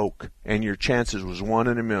joke, and your chances was 1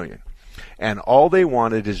 in a million. And all they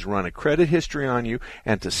wanted is run a credit history on you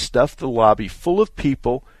and to stuff the lobby full of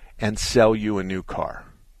people and sell you a new car.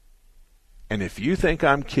 And if you think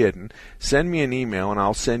I'm kidding, send me an email and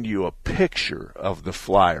I'll send you a picture of the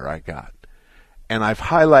flyer I got. And I've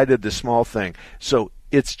highlighted the small thing. So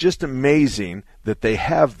it's just amazing that they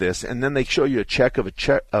have this, and then they show you a check of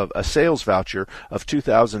a sales voucher of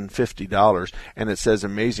 $2,050, and it says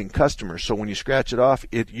amazing customers. So when you scratch it off,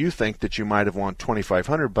 you think that you might have won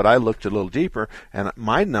 $2,500, but I looked a little deeper, and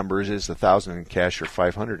my numbers is $1,000 in cash or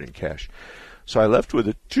 $500 in cash. So I left with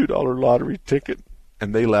a $2 lottery ticket,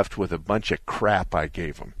 and they left with a bunch of crap I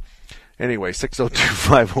gave them. Anyway,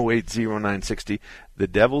 602-508-0960. The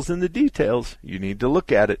devil's in the details. You need to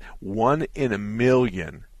look at it. 1 in a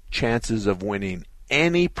million chances of winning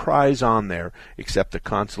any prize on there except the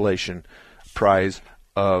consolation prize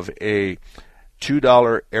of a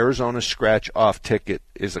 $2 Arizona scratch-off ticket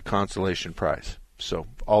is a consolation prize. So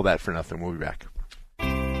all that for nothing. We'll be back.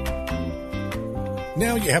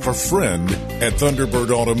 Now you have a friend at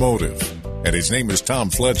Thunderbird Automotive, and his name is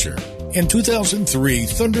Tom Fletcher. In 2003,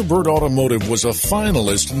 Thunderbird Automotive was a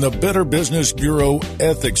finalist in the Better Business Bureau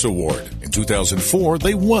Ethics Award. In 2004,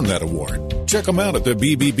 they won that award. Check them out at the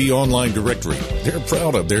BBB online directory. They're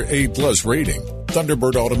proud of their A+ rating.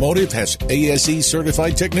 Thunderbird Automotive has ASE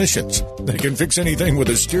certified technicians. They can fix anything with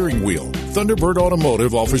a steering wheel. Thunderbird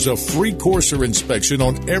Automotive offers a free Corsair inspection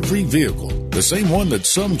on every vehicle, the same one that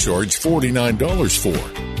some charge $49 for.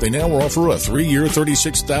 They now offer a 3-year,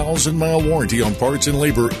 36,000-mile warranty on parts and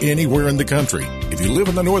labor anywhere in the country. If you live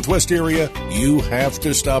in the Northwest area, you have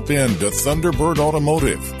to stop in to Thunderbird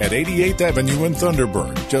Automotive at 88th Avenue in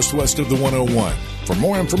Thunderbird, just west of the 101. For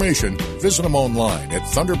more information, visit them online at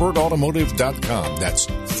ThunderbirdAutomotive.com. That's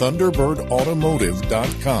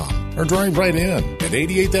ThunderbirdAutomotive.com. Or drive right in at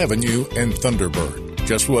 88th Avenue and Thunderbird,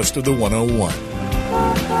 just west of the 101.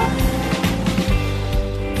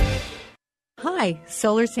 Hi,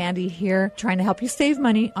 Solar Sandy here, trying to help you save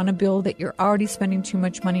money on a bill that you're already spending too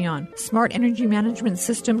much money on. Smart Energy Management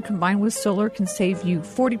System combined with solar can save you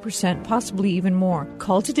 40%, possibly even more.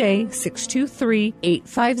 Call today,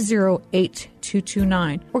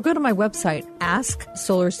 623-850-8229, or go to my website,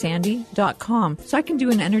 AskSolarSandy.com, so I can do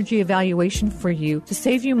an energy evaluation for you to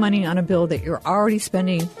save you money on a bill that you're already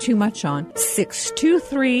spending too much on.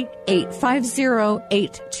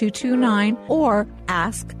 623-850-8229, or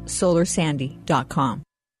AskSolarSandy.com.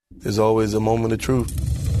 There's always a moment of truth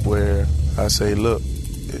where I say, look,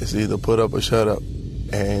 it's either put up or shut up.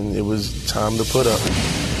 And it was time to put up.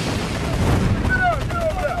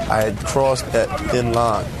 I had crossed that thin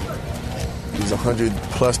line. It was 100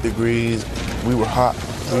 plus degrees. We were hot.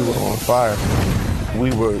 We were on fire.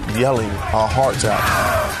 We were yelling our hearts out.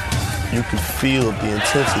 You could feel the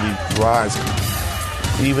intensity rising.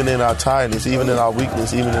 Even in our tiredness, even in our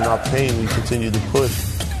weakness, even in our pain, we continued to push.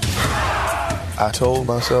 I told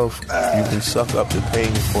myself, you can suck up the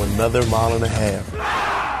pain for another mile and a half,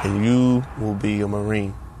 and you will be a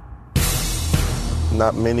Marine.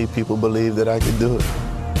 Not many people believe that I could do it.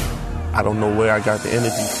 I don't know where I got the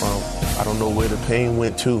energy from. I don't know where the pain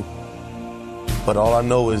went to. But all I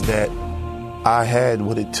know is that I had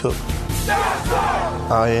what it took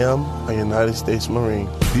I am a United States Marine.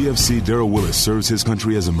 PFC Darrell Willis serves his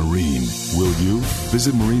country as a Marine. Will you?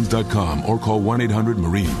 Visit Marines.com or call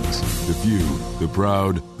 1-800-MARINES. The few, the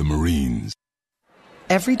proud, the Marines.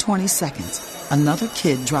 Every 20 seconds, another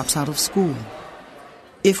kid drops out of school.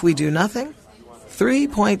 If we do nothing,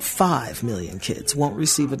 3.5 million kids won't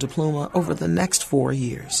receive a diploma over the next 4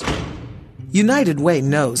 years. United Way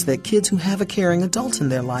knows that kids who have a caring adult in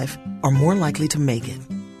their life are more likely to make it.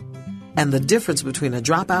 And the difference between a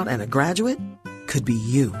dropout and a graduate could be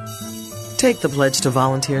you. Take the pledge to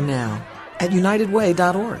volunteer now at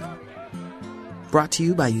UnitedWay.org. Brought to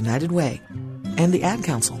you by United Way and the Ad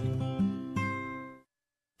Council.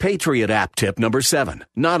 Patriot app tip number 7.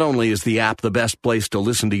 Not only is the app the best place to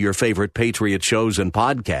listen to your favorite Patriot shows and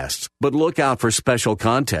podcasts, but look out for special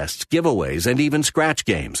contests, giveaways, and even scratch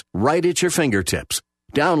games right at your fingertips.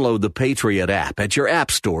 Download the Patriot app at your app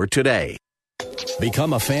store today.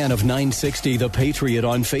 Become a fan of 960 The Patriot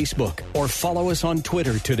on Facebook or follow us on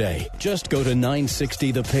Twitter today. Just go to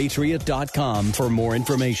 960thepatriot.com for more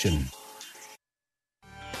information.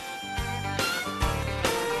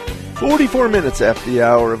 44 minutes after the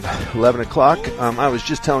hour of 11 o'clock. I was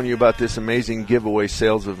just telling you about this amazing giveaway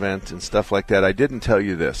sales event and stuff like that. I didn't tell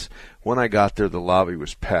you this. When I got there, the lobby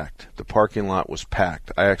was packed. The parking lot was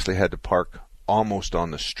packed. I actually had to park almost on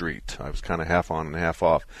the street. I was kind of half on and half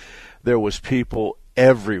off. There was people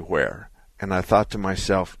everywhere. And I thought to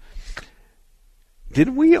myself,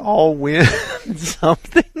 did we all win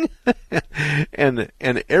something? and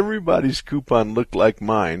everybody's coupon looked like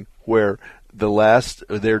mine, where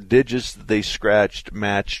their digits that they scratched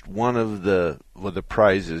matched one of the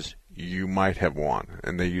prizes you might have won.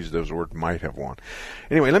 And they use those words, might have won.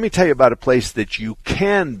 Anyway, let me tell you about a place that you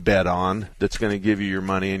can bet on that's going to give you your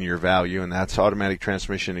money and your value, and that's Automatic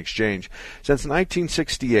Transmission Exchange. Since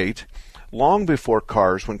 1968, long before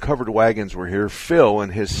cars, when covered wagons were here, Phil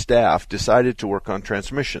and his staff decided to work on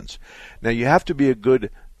transmissions. Now, you have to be a good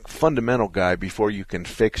fundamental guy before you can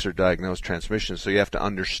fix or diagnose transmissions, so you have to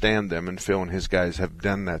understand them, and Phil and his guys have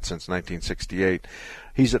done that since 1968.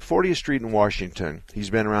 He's at 40th Street in Washington. He's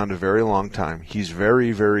been around a very long time. He's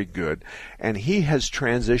very, very good, and he has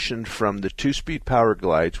transitioned from the 2-speed power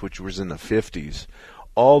glides, which was in the 50s,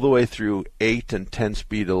 all the way through 8 and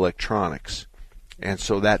 10-speed electronics. And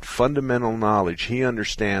so that fundamental knowledge, he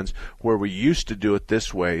understands where we used to do it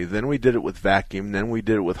this way, then we did it with vacuum, then we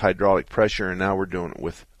did it with hydraulic pressure, and now we're doing it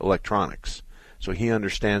with electronics. So he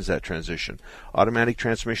understands that transition. Automatic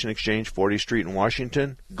Transmission Exchange, 40th Street in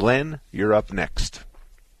Washington. Glenn, you're up next.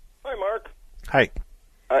 Hi, Mark. Hi.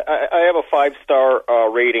 I have a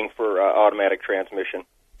 5-star rating for Automatic Transmission.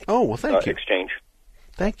 Oh, well, thank you. Exchange.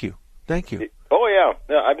 Than you. Oh, yeah.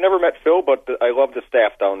 I've never met Phil, but I love the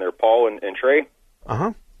staff down there, Paul and Trey.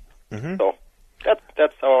 Uh-huh. Mm-hmm. So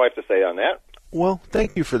that's all I have to say on that. Well,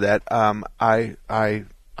 thank you for that. I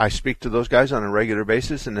speak to those guys on a regular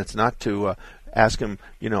basis, and it's not to ask them,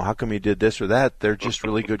 how come you did this or that. They're just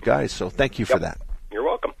really good guys, so thank you for that. You're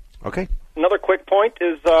welcome. Okay. Another quick point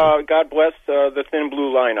is God bless the Thin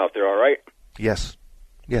Blue Line out there, all right? Yes.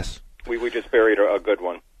 We just buried a good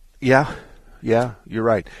one. Yeah, you're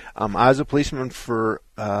right. I was a policeman for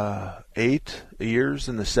 8 years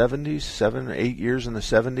in the 70s, 7 or 8 years in the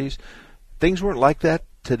 70s. Things weren't like that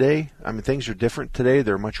today. I mean, things are different today.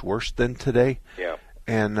 They're much worse than today. Yeah.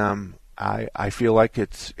 And I feel like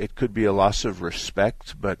it could be a loss of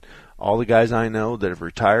respect, but all the guys I know that have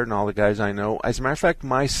retired and all the guys I know, as a matter of fact,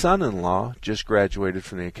 my son-in-law just graduated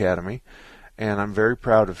from the academy, and I'm very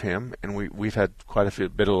proud of him, and we've had quite a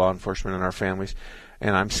bit of law enforcement in our families.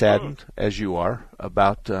 And I'm saddened, as you are,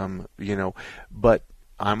 about, but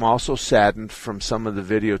I'm also saddened from some of the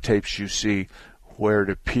videotapes you see where it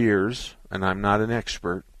appears, and I'm not an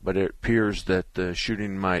expert, but it appears that the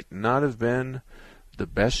shooting might not have been the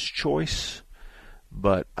best choice.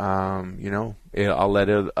 But, I'll let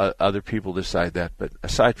other people decide that. But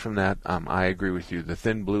aside from that, I agree with you. The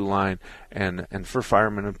Thin Blue Line, and for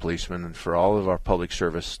firemen and policemen and for all of our public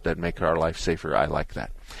service that make our life safer, I like that.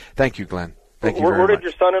 Thank you, Glenn. Thank you very much. Where did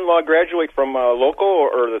your son-in-law graduate from, local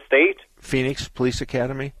or the state? Phoenix Police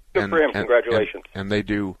Academy. Good for him. Congratulations. And they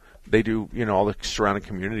do, all the surrounding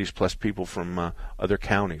communities plus people from other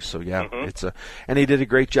counties. So yeah, and he did a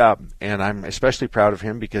great job. And I'm especially proud of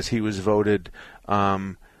him because he was voted by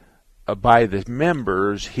the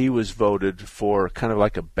members. He was voted for kind of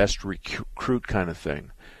like a best recruit kind of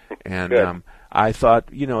thing. And I thought,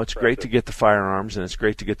 it's great to get the firearms, and it's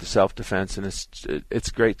great to get the self-defense, and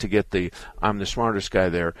it's great to get I'm the smartest guy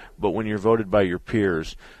there. But when you're voted by your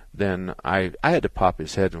peers, then I had to pop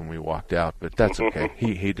his head when we walked out, but that's okay.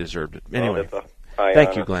 He deserved it. Anyway,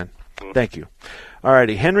 thank you, Glenn. Thank you. All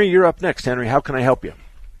righty. Henry, you're up next. Henry, how can I help you?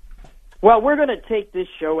 Well, we're going to take this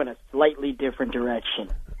show in a slightly different direction.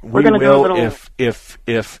 We will if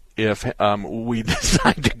we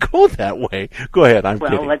decide to go that way. Go ahead. I'm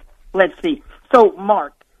kidding. Well, let's see. So,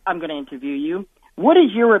 Mark, I'm going to interview you. What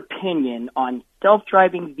is your opinion on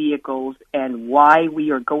self-driving vehicles and why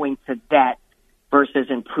we are going to that versus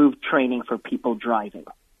improved training for people driving?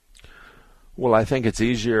 Well, I think it's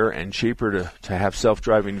easier and cheaper to have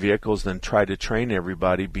self-driving vehicles than try to train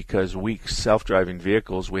everybody, because self-driving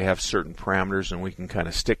vehicles, we have certain parameters and we can kind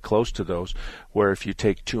of stick close to those, where if you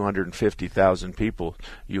take 250,000 people,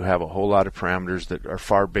 you have a whole lot of parameters that are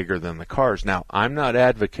far bigger than the cars. Now, I'm not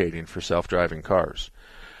advocating for self-driving cars.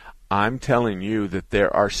 I'm telling you that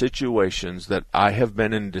there are situations that I have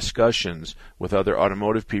been in discussions with other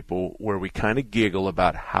automotive people where we kind of giggle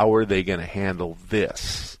about how are they going to handle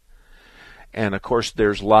this. And of course,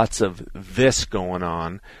 there's lots of this going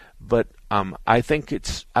on, but I think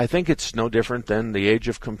it's no different than the age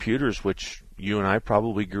of computers, which you and I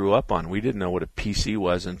probably grew up on. We didn't know what a PC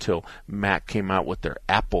was until Mac came out with their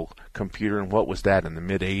Apple computer, and what was that, in the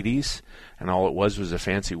mid-'80s? And all it was a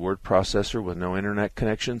fancy word processor with no internet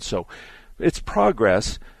connection. So it's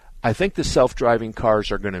progress. I think the self-driving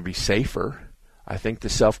cars are going to be safer. I think the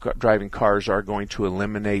self-driving cars are going to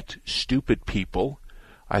eliminate stupid people.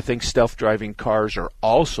 I think self-driving cars are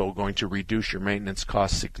also going to reduce your maintenance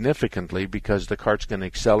costs significantly, because the car's going to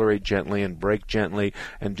accelerate gently and brake gently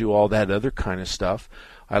and do all that other kind of stuff.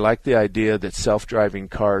 I like the idea that self-driving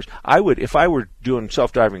cars, if I were doing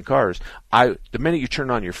self-driving cars, the minute you turn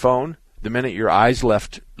on your phone, the minute your eyes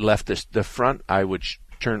left the front, I would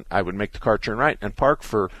make the car turn right and park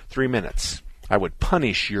for 3 minutes. I would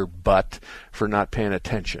punish your butt for not paying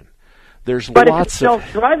attention. But if it's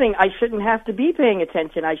self-driving, I shouldn't have to be paying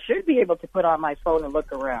attention. I should be able to put on my phone and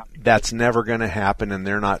look around. That's never going to happen, and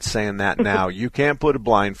they're not saying that now. You can't put a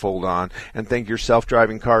blindfold on and think your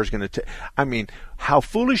self-driving car is going to I mean, how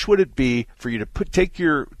foolish would it be for you to take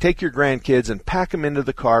your grandkids and pack them into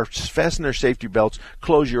the car, fasten their safety belts,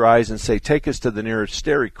 close your eyes, and say, take us to the nearest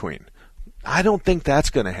Dairy Queen? I don't think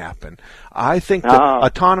that's going to happen. I think that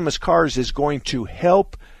autonomous cars is going to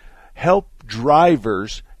help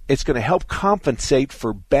drivers. It's going to help compensate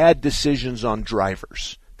for bad decisions on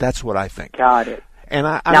drivers. That's what I think. Got it. And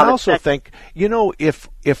I also think,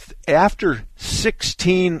 if after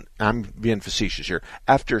 16, I'm being facetious here,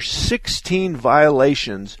 after 16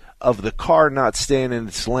 violations of the car not staying in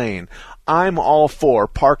its lane, I'm all for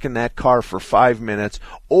parking that car for 5 minutes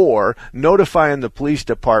or notifying the police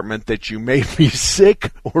department that you may be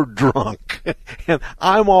sick or drunk. And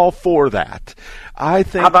I'm all for that. I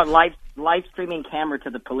think. How about live streaming camera to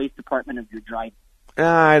the police department of your driving?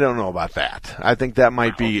 I don't know about that. I think that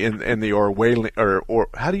might be in the Orwellian, or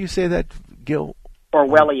how do you say that, Gil?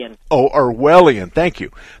 Orwellian. Oh, Orwellian. Thank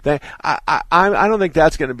you. I don't think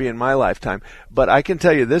that's going to be in my lifetime, but I can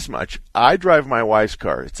tell you this much. I drive my wife's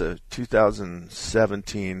car. It's a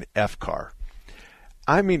 2017 F car.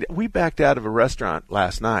 I mean, we backed out of a restaurant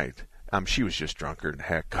last night. She was just drunker than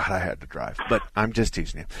heck. God, I had to drive. But I'm just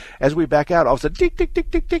teasing you. As we back out, all of a sudden, tick, tick,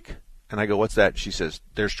 tick, tick, tick. And I go, what's that? She says,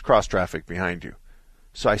 there's cross traffic behind you.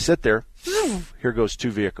 So I sit there. Here goes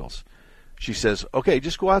 2 vehicles. She says, okay,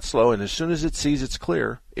 just go out slow, and as soon as it sees it's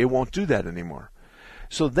clear, it won't do that anymore.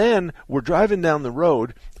 So then we're driving down the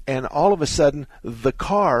road, and all of a sudden, the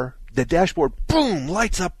dashboard, boom,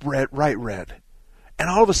 lights up bright red. And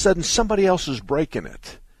all of a sudden, somebody else is braking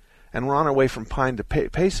it. And we're on our way from Pine to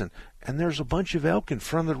Payson, and there's a bunch of elk in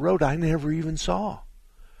front of the road I never even saw.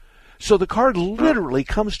 So the car literally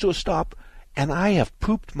comes to a stop, and I have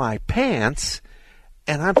pooped my pants,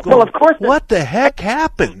 and I'm going, well, of course, what the heck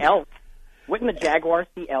happened? Elk. Wouldn't the Jaguar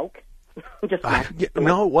see elk?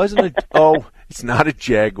 No, it wasn't it's not a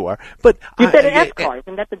Jaguar. But you said an F-car.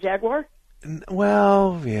 Isn't that the Jaguar?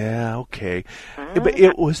 Well, yeah, okay. But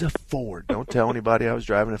it was a Ford. Don't tell anybody I was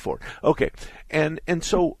driving a Ford. Okay. And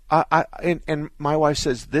so and my wife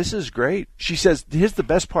says, this is great. She says, here's the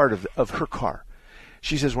best part of her car.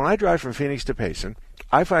 She says, when I drive from Phoenix to Payson,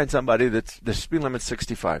 I find somebody that's the speed limit's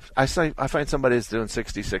 65. I find somebody that's doing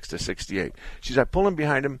 66 to 68. She says, I pull in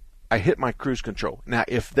behind him. I hit my cruise control. Now,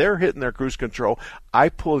 if they're hitting their cruise control, I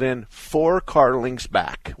pull in 4 car lengths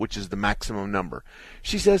back, which is the maximum number.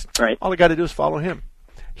 She says, all I got to do is follow him.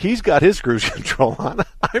 He's got his cruise control on.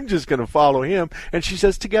 I'm just going to follow him. And she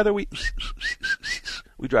says, together we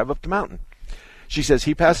drive up the mountain. She says,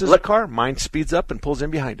 he passes a car, mine speeds up and pulls in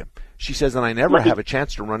behind him. She says, and I never have a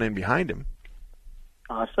chance to run in behind him.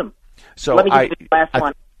 Awesome. So let me get the last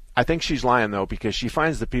one. I think she's lying, though, because she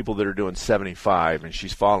finds the people that are doing 75, and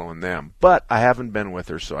she's following them. But I haven't been with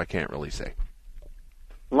her, so I can't really say.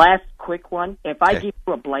 Last quick one. If I give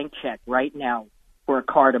you a blank check right now for a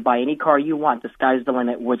car to buy any car you want, the sky's the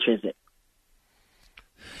limit, which is it?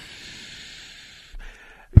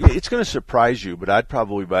 It's going to surprise you, but I'd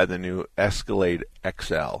probably buy the new Escalade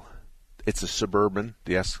XL. It's a Suburban,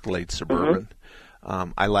 the Escalade Suburban.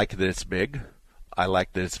 Mm-hmm. I like that it's big. I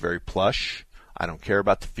like that it's very plush. I don't care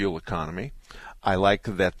about the fuel economy. I like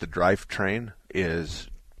that the drivetrain is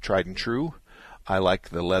tried and true. I like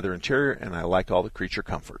the leather interior, and I like all the creature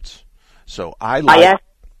comforts. So I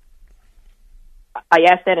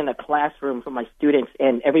asked that in a classroom for my students,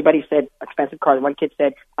 and everybody said expensive cars. One kid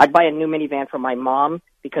said, I'd buy a new minivan for my mom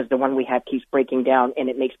because the one we have keeps breaking down, and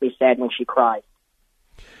it makes me sad when she cries.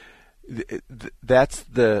 That's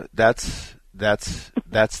the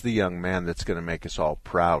young man that's going to make us all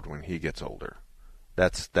proud when he gets older.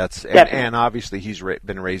 And obviously he's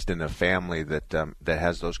been raised in a family that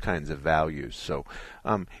has those kinds of values. So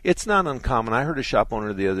it's not uncommon. I heard a shop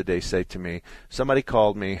owner the other day say to me, somebody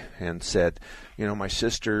called me and said, my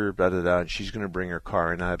sister, blah, blah, blah, and she's going to bring her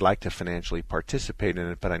car, and I'd like to financially participate in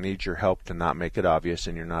it, but I need your help to not make it obvious,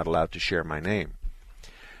 and you're not allowed to share my name.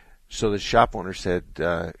 So the shop owner said,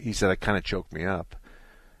 I kind of choked me up.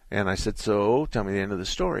 And I said, so tell me the end of the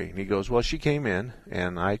story. And he goes, well, she came in,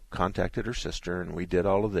 and I contacted her sister, and we did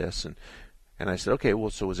all of this. And I said, okay, well,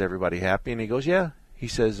 so was everybody happy? And he goes, yeah. He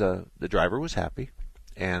says, the driver was happy,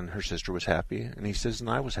 and her sister was happy. And he says, and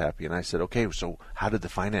I was happy. And I said, okay, so how did the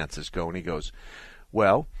finances go? And he goes,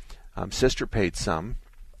 well, sister paid some.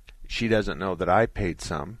 She doesn't know that I paid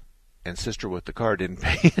some, and sister with the car didn't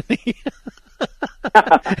pay any.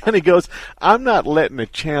 And he goes, I'm not letting a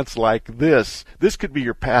chance like this could be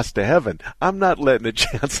your pass to heaven. I'm not letting a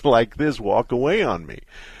chance like this walk away on me.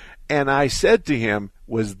 And I said to him,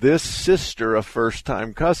 was this sister a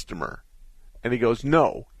first-time customer? And he goes,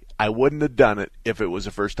 no, I wouldn't have done it if it was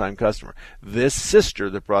a first-time customer. This sister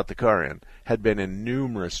that brought the car in had been in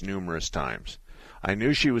numerous times. I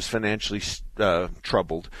knew she was financially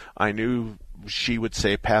troubled. I knew she would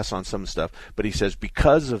say pass on some stuff, but he says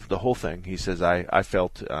because of the whole thing, he says I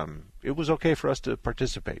felt it was okay for us to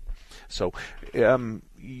participate. So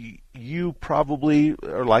you probably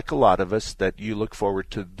are like a lot of us that you look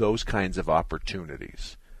forward to those kinds of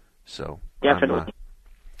opportunities. So definitely.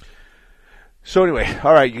 So anyway,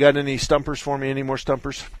 all right, you got any stumpers for me? Any more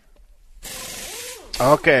stumpers?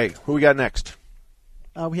 Okay, who we got next?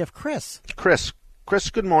 We have Chris. Chris,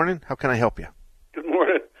 good morning. How can I help you? Good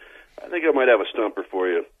morning. I think I might have a stumper for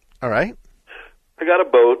you. All right. I got a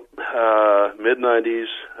boat, mid-90s,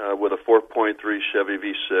 with a 4.3 Chevy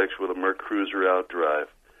V6 with a Merc Cruiser out drive.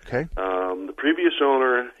 Okay. The previous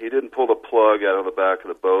owner, he didn't pull the plug out of the back of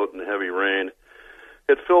the boat in the heavy rain.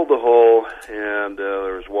 It filled the hole, and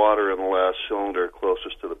there was water in the last cylinder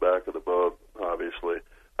closest to the back of the boat, obviously.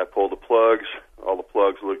 I pulled the plugs. All the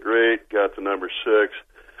plugs looked great. Got to number 6,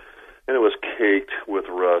 and it was caked with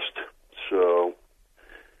rust.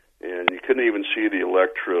 And you couldn't even see the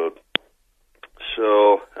electrode.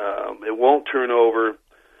 So it won't turn over,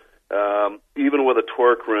 even with a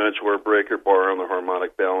torque wrench or a breaker bar on the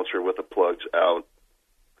harmonic balancer with the plugs out.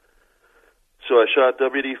 So I shot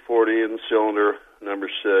WD-40 in cylinder number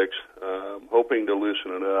 6, hoping to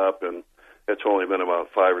loosen it up, and it's only been about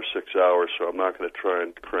 5 or 6 hours, so I'm not going to try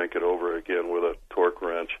and crank it over again with a torque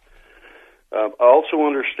wrench. I also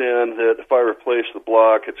understand that if I replace the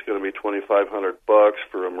block, it's going to be $2,500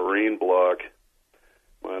 for a marine block.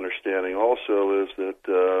 My understanding also is that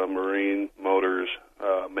marine motors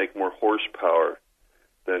make more horsepower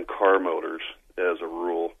than car motors, as a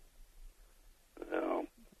rule.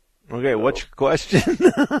 Okay, what's your question?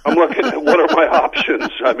 I'm looking at what are my options.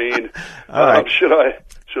 I mean, right. Should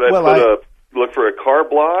I look for a car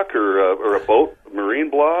block or a boat marine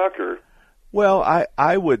block or? Well,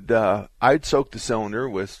 I would I'd soak the cylinder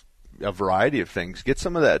with a variety of things. Get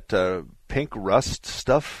some of that pink rust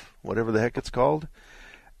stuff, whatever the heck it's called,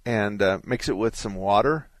 and mix it with some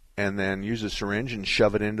water, and then use a syringe and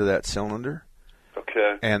shove it into that cylinder.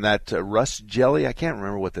 Okay. And that rust jelly, I can't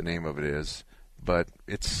remember what the name of it is, but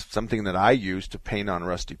it's something that I use to paint on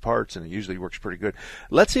rusty parts, and it usually works pretty good.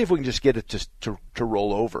 Let's see if we can just get it to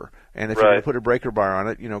roll over. And if you put a breaker bar on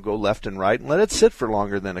it, go left and right, and let it sit for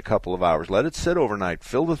longer than a couple of hours. Let it sit overnight.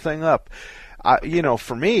 Fill the thing up.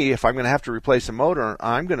 For me, if I'm going to have to replace a motor,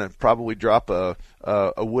 I'm going to probably drop a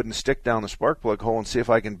wooden stick down the spark plug hole and see if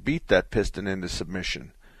I can beat that piston into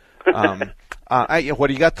submission. What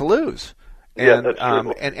do you got to lose? And, that's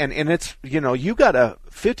true. And it's, you got a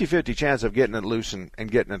 50-50 chance of getting it loose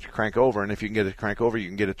and getting it to crank over. And if you can get it to crank over, you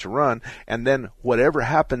can get it to run. And then whatever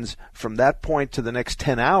happens from that point to the next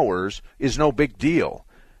 10 hours is no big deal.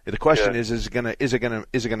 The question is it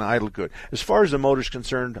gonna idle good? As far as the motor's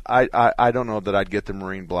concerned, I don't know that I'd get the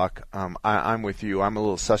Marine block. I'm with you. I'm a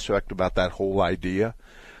little suspect about that whole idea.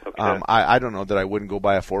 Okay. I don't know that I wouldn't go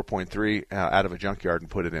buy a 4.3 out of a junkyard and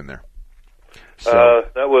put it in there. So,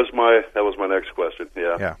 that was my next question.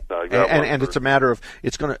 Yeah. And it's a matter of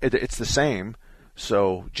it's the same.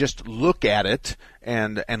 So just look at it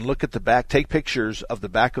and look at the back. Take pictures of the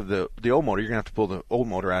back of the old motor. You're gonna have to pull the old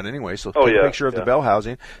motor out anyway. So take a picture of the bell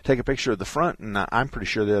housing. Take a picture of the front, and I'm pretty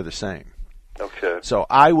sure they're the same. Okay. So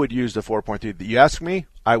I would use the 4.3. You ask me,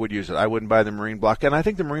 I would use it. I wouldn't buy the Marine block. And I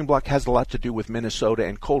think the Marine block has a lot to do with Minnesota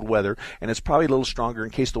and cold weather, and it's probably a little stronger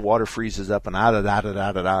in case the water freezes up and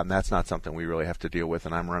and that's not something we really have to deal with,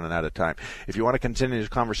 and I'm running out of time. If you want to continue this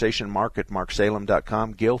conversation, Mark at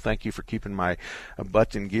marksalem.com. Gil, thank you for keeping my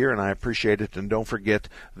butt in gear, and I appreciate it. And don't forget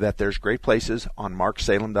that there's great places on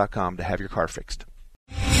marksalem.com to have your car fixed.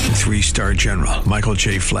 3-star General Michael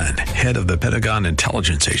J. Flynn, head of the Pentagon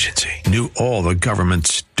Intelligence Agency, knew all the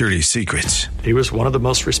government's dirty secrets. He was one of the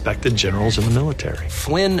most respected generals in the military.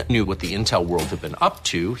 Flynn knew what the intel world had been up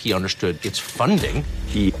to. He understood its funding.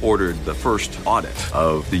 He ordered the first audit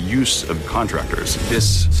of the use of contractors.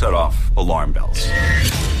 This set off alarm bells.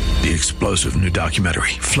 The explosive new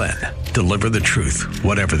documentary, Flynn, Deliver the Truth,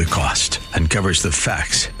 Whatever the Cost, uncovers the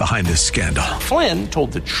facts behind this scandal. Flynn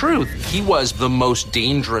told the truth. He was the most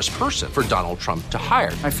dangerous person for Donald Trump to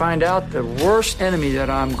hire. I find out the worst enemy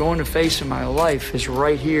that I'm going to face in my life is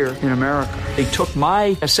right here in America. They took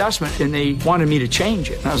my assessment and they wanted me to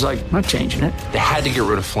change it. And I was like, I'm not changing it. They had to get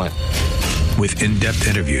rid of Flynn. With in-depth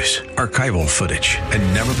interviews, archival footage,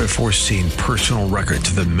 and never-before-seen personal records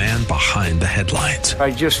of the man behind the headlines.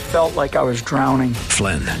 I just felt like I was drowning.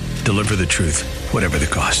 Flynn, Deliver the Truth, Whatever the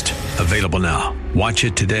Cost. Available now. Watch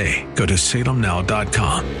it today. Go to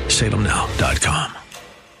salemnow.com. salemnow.com.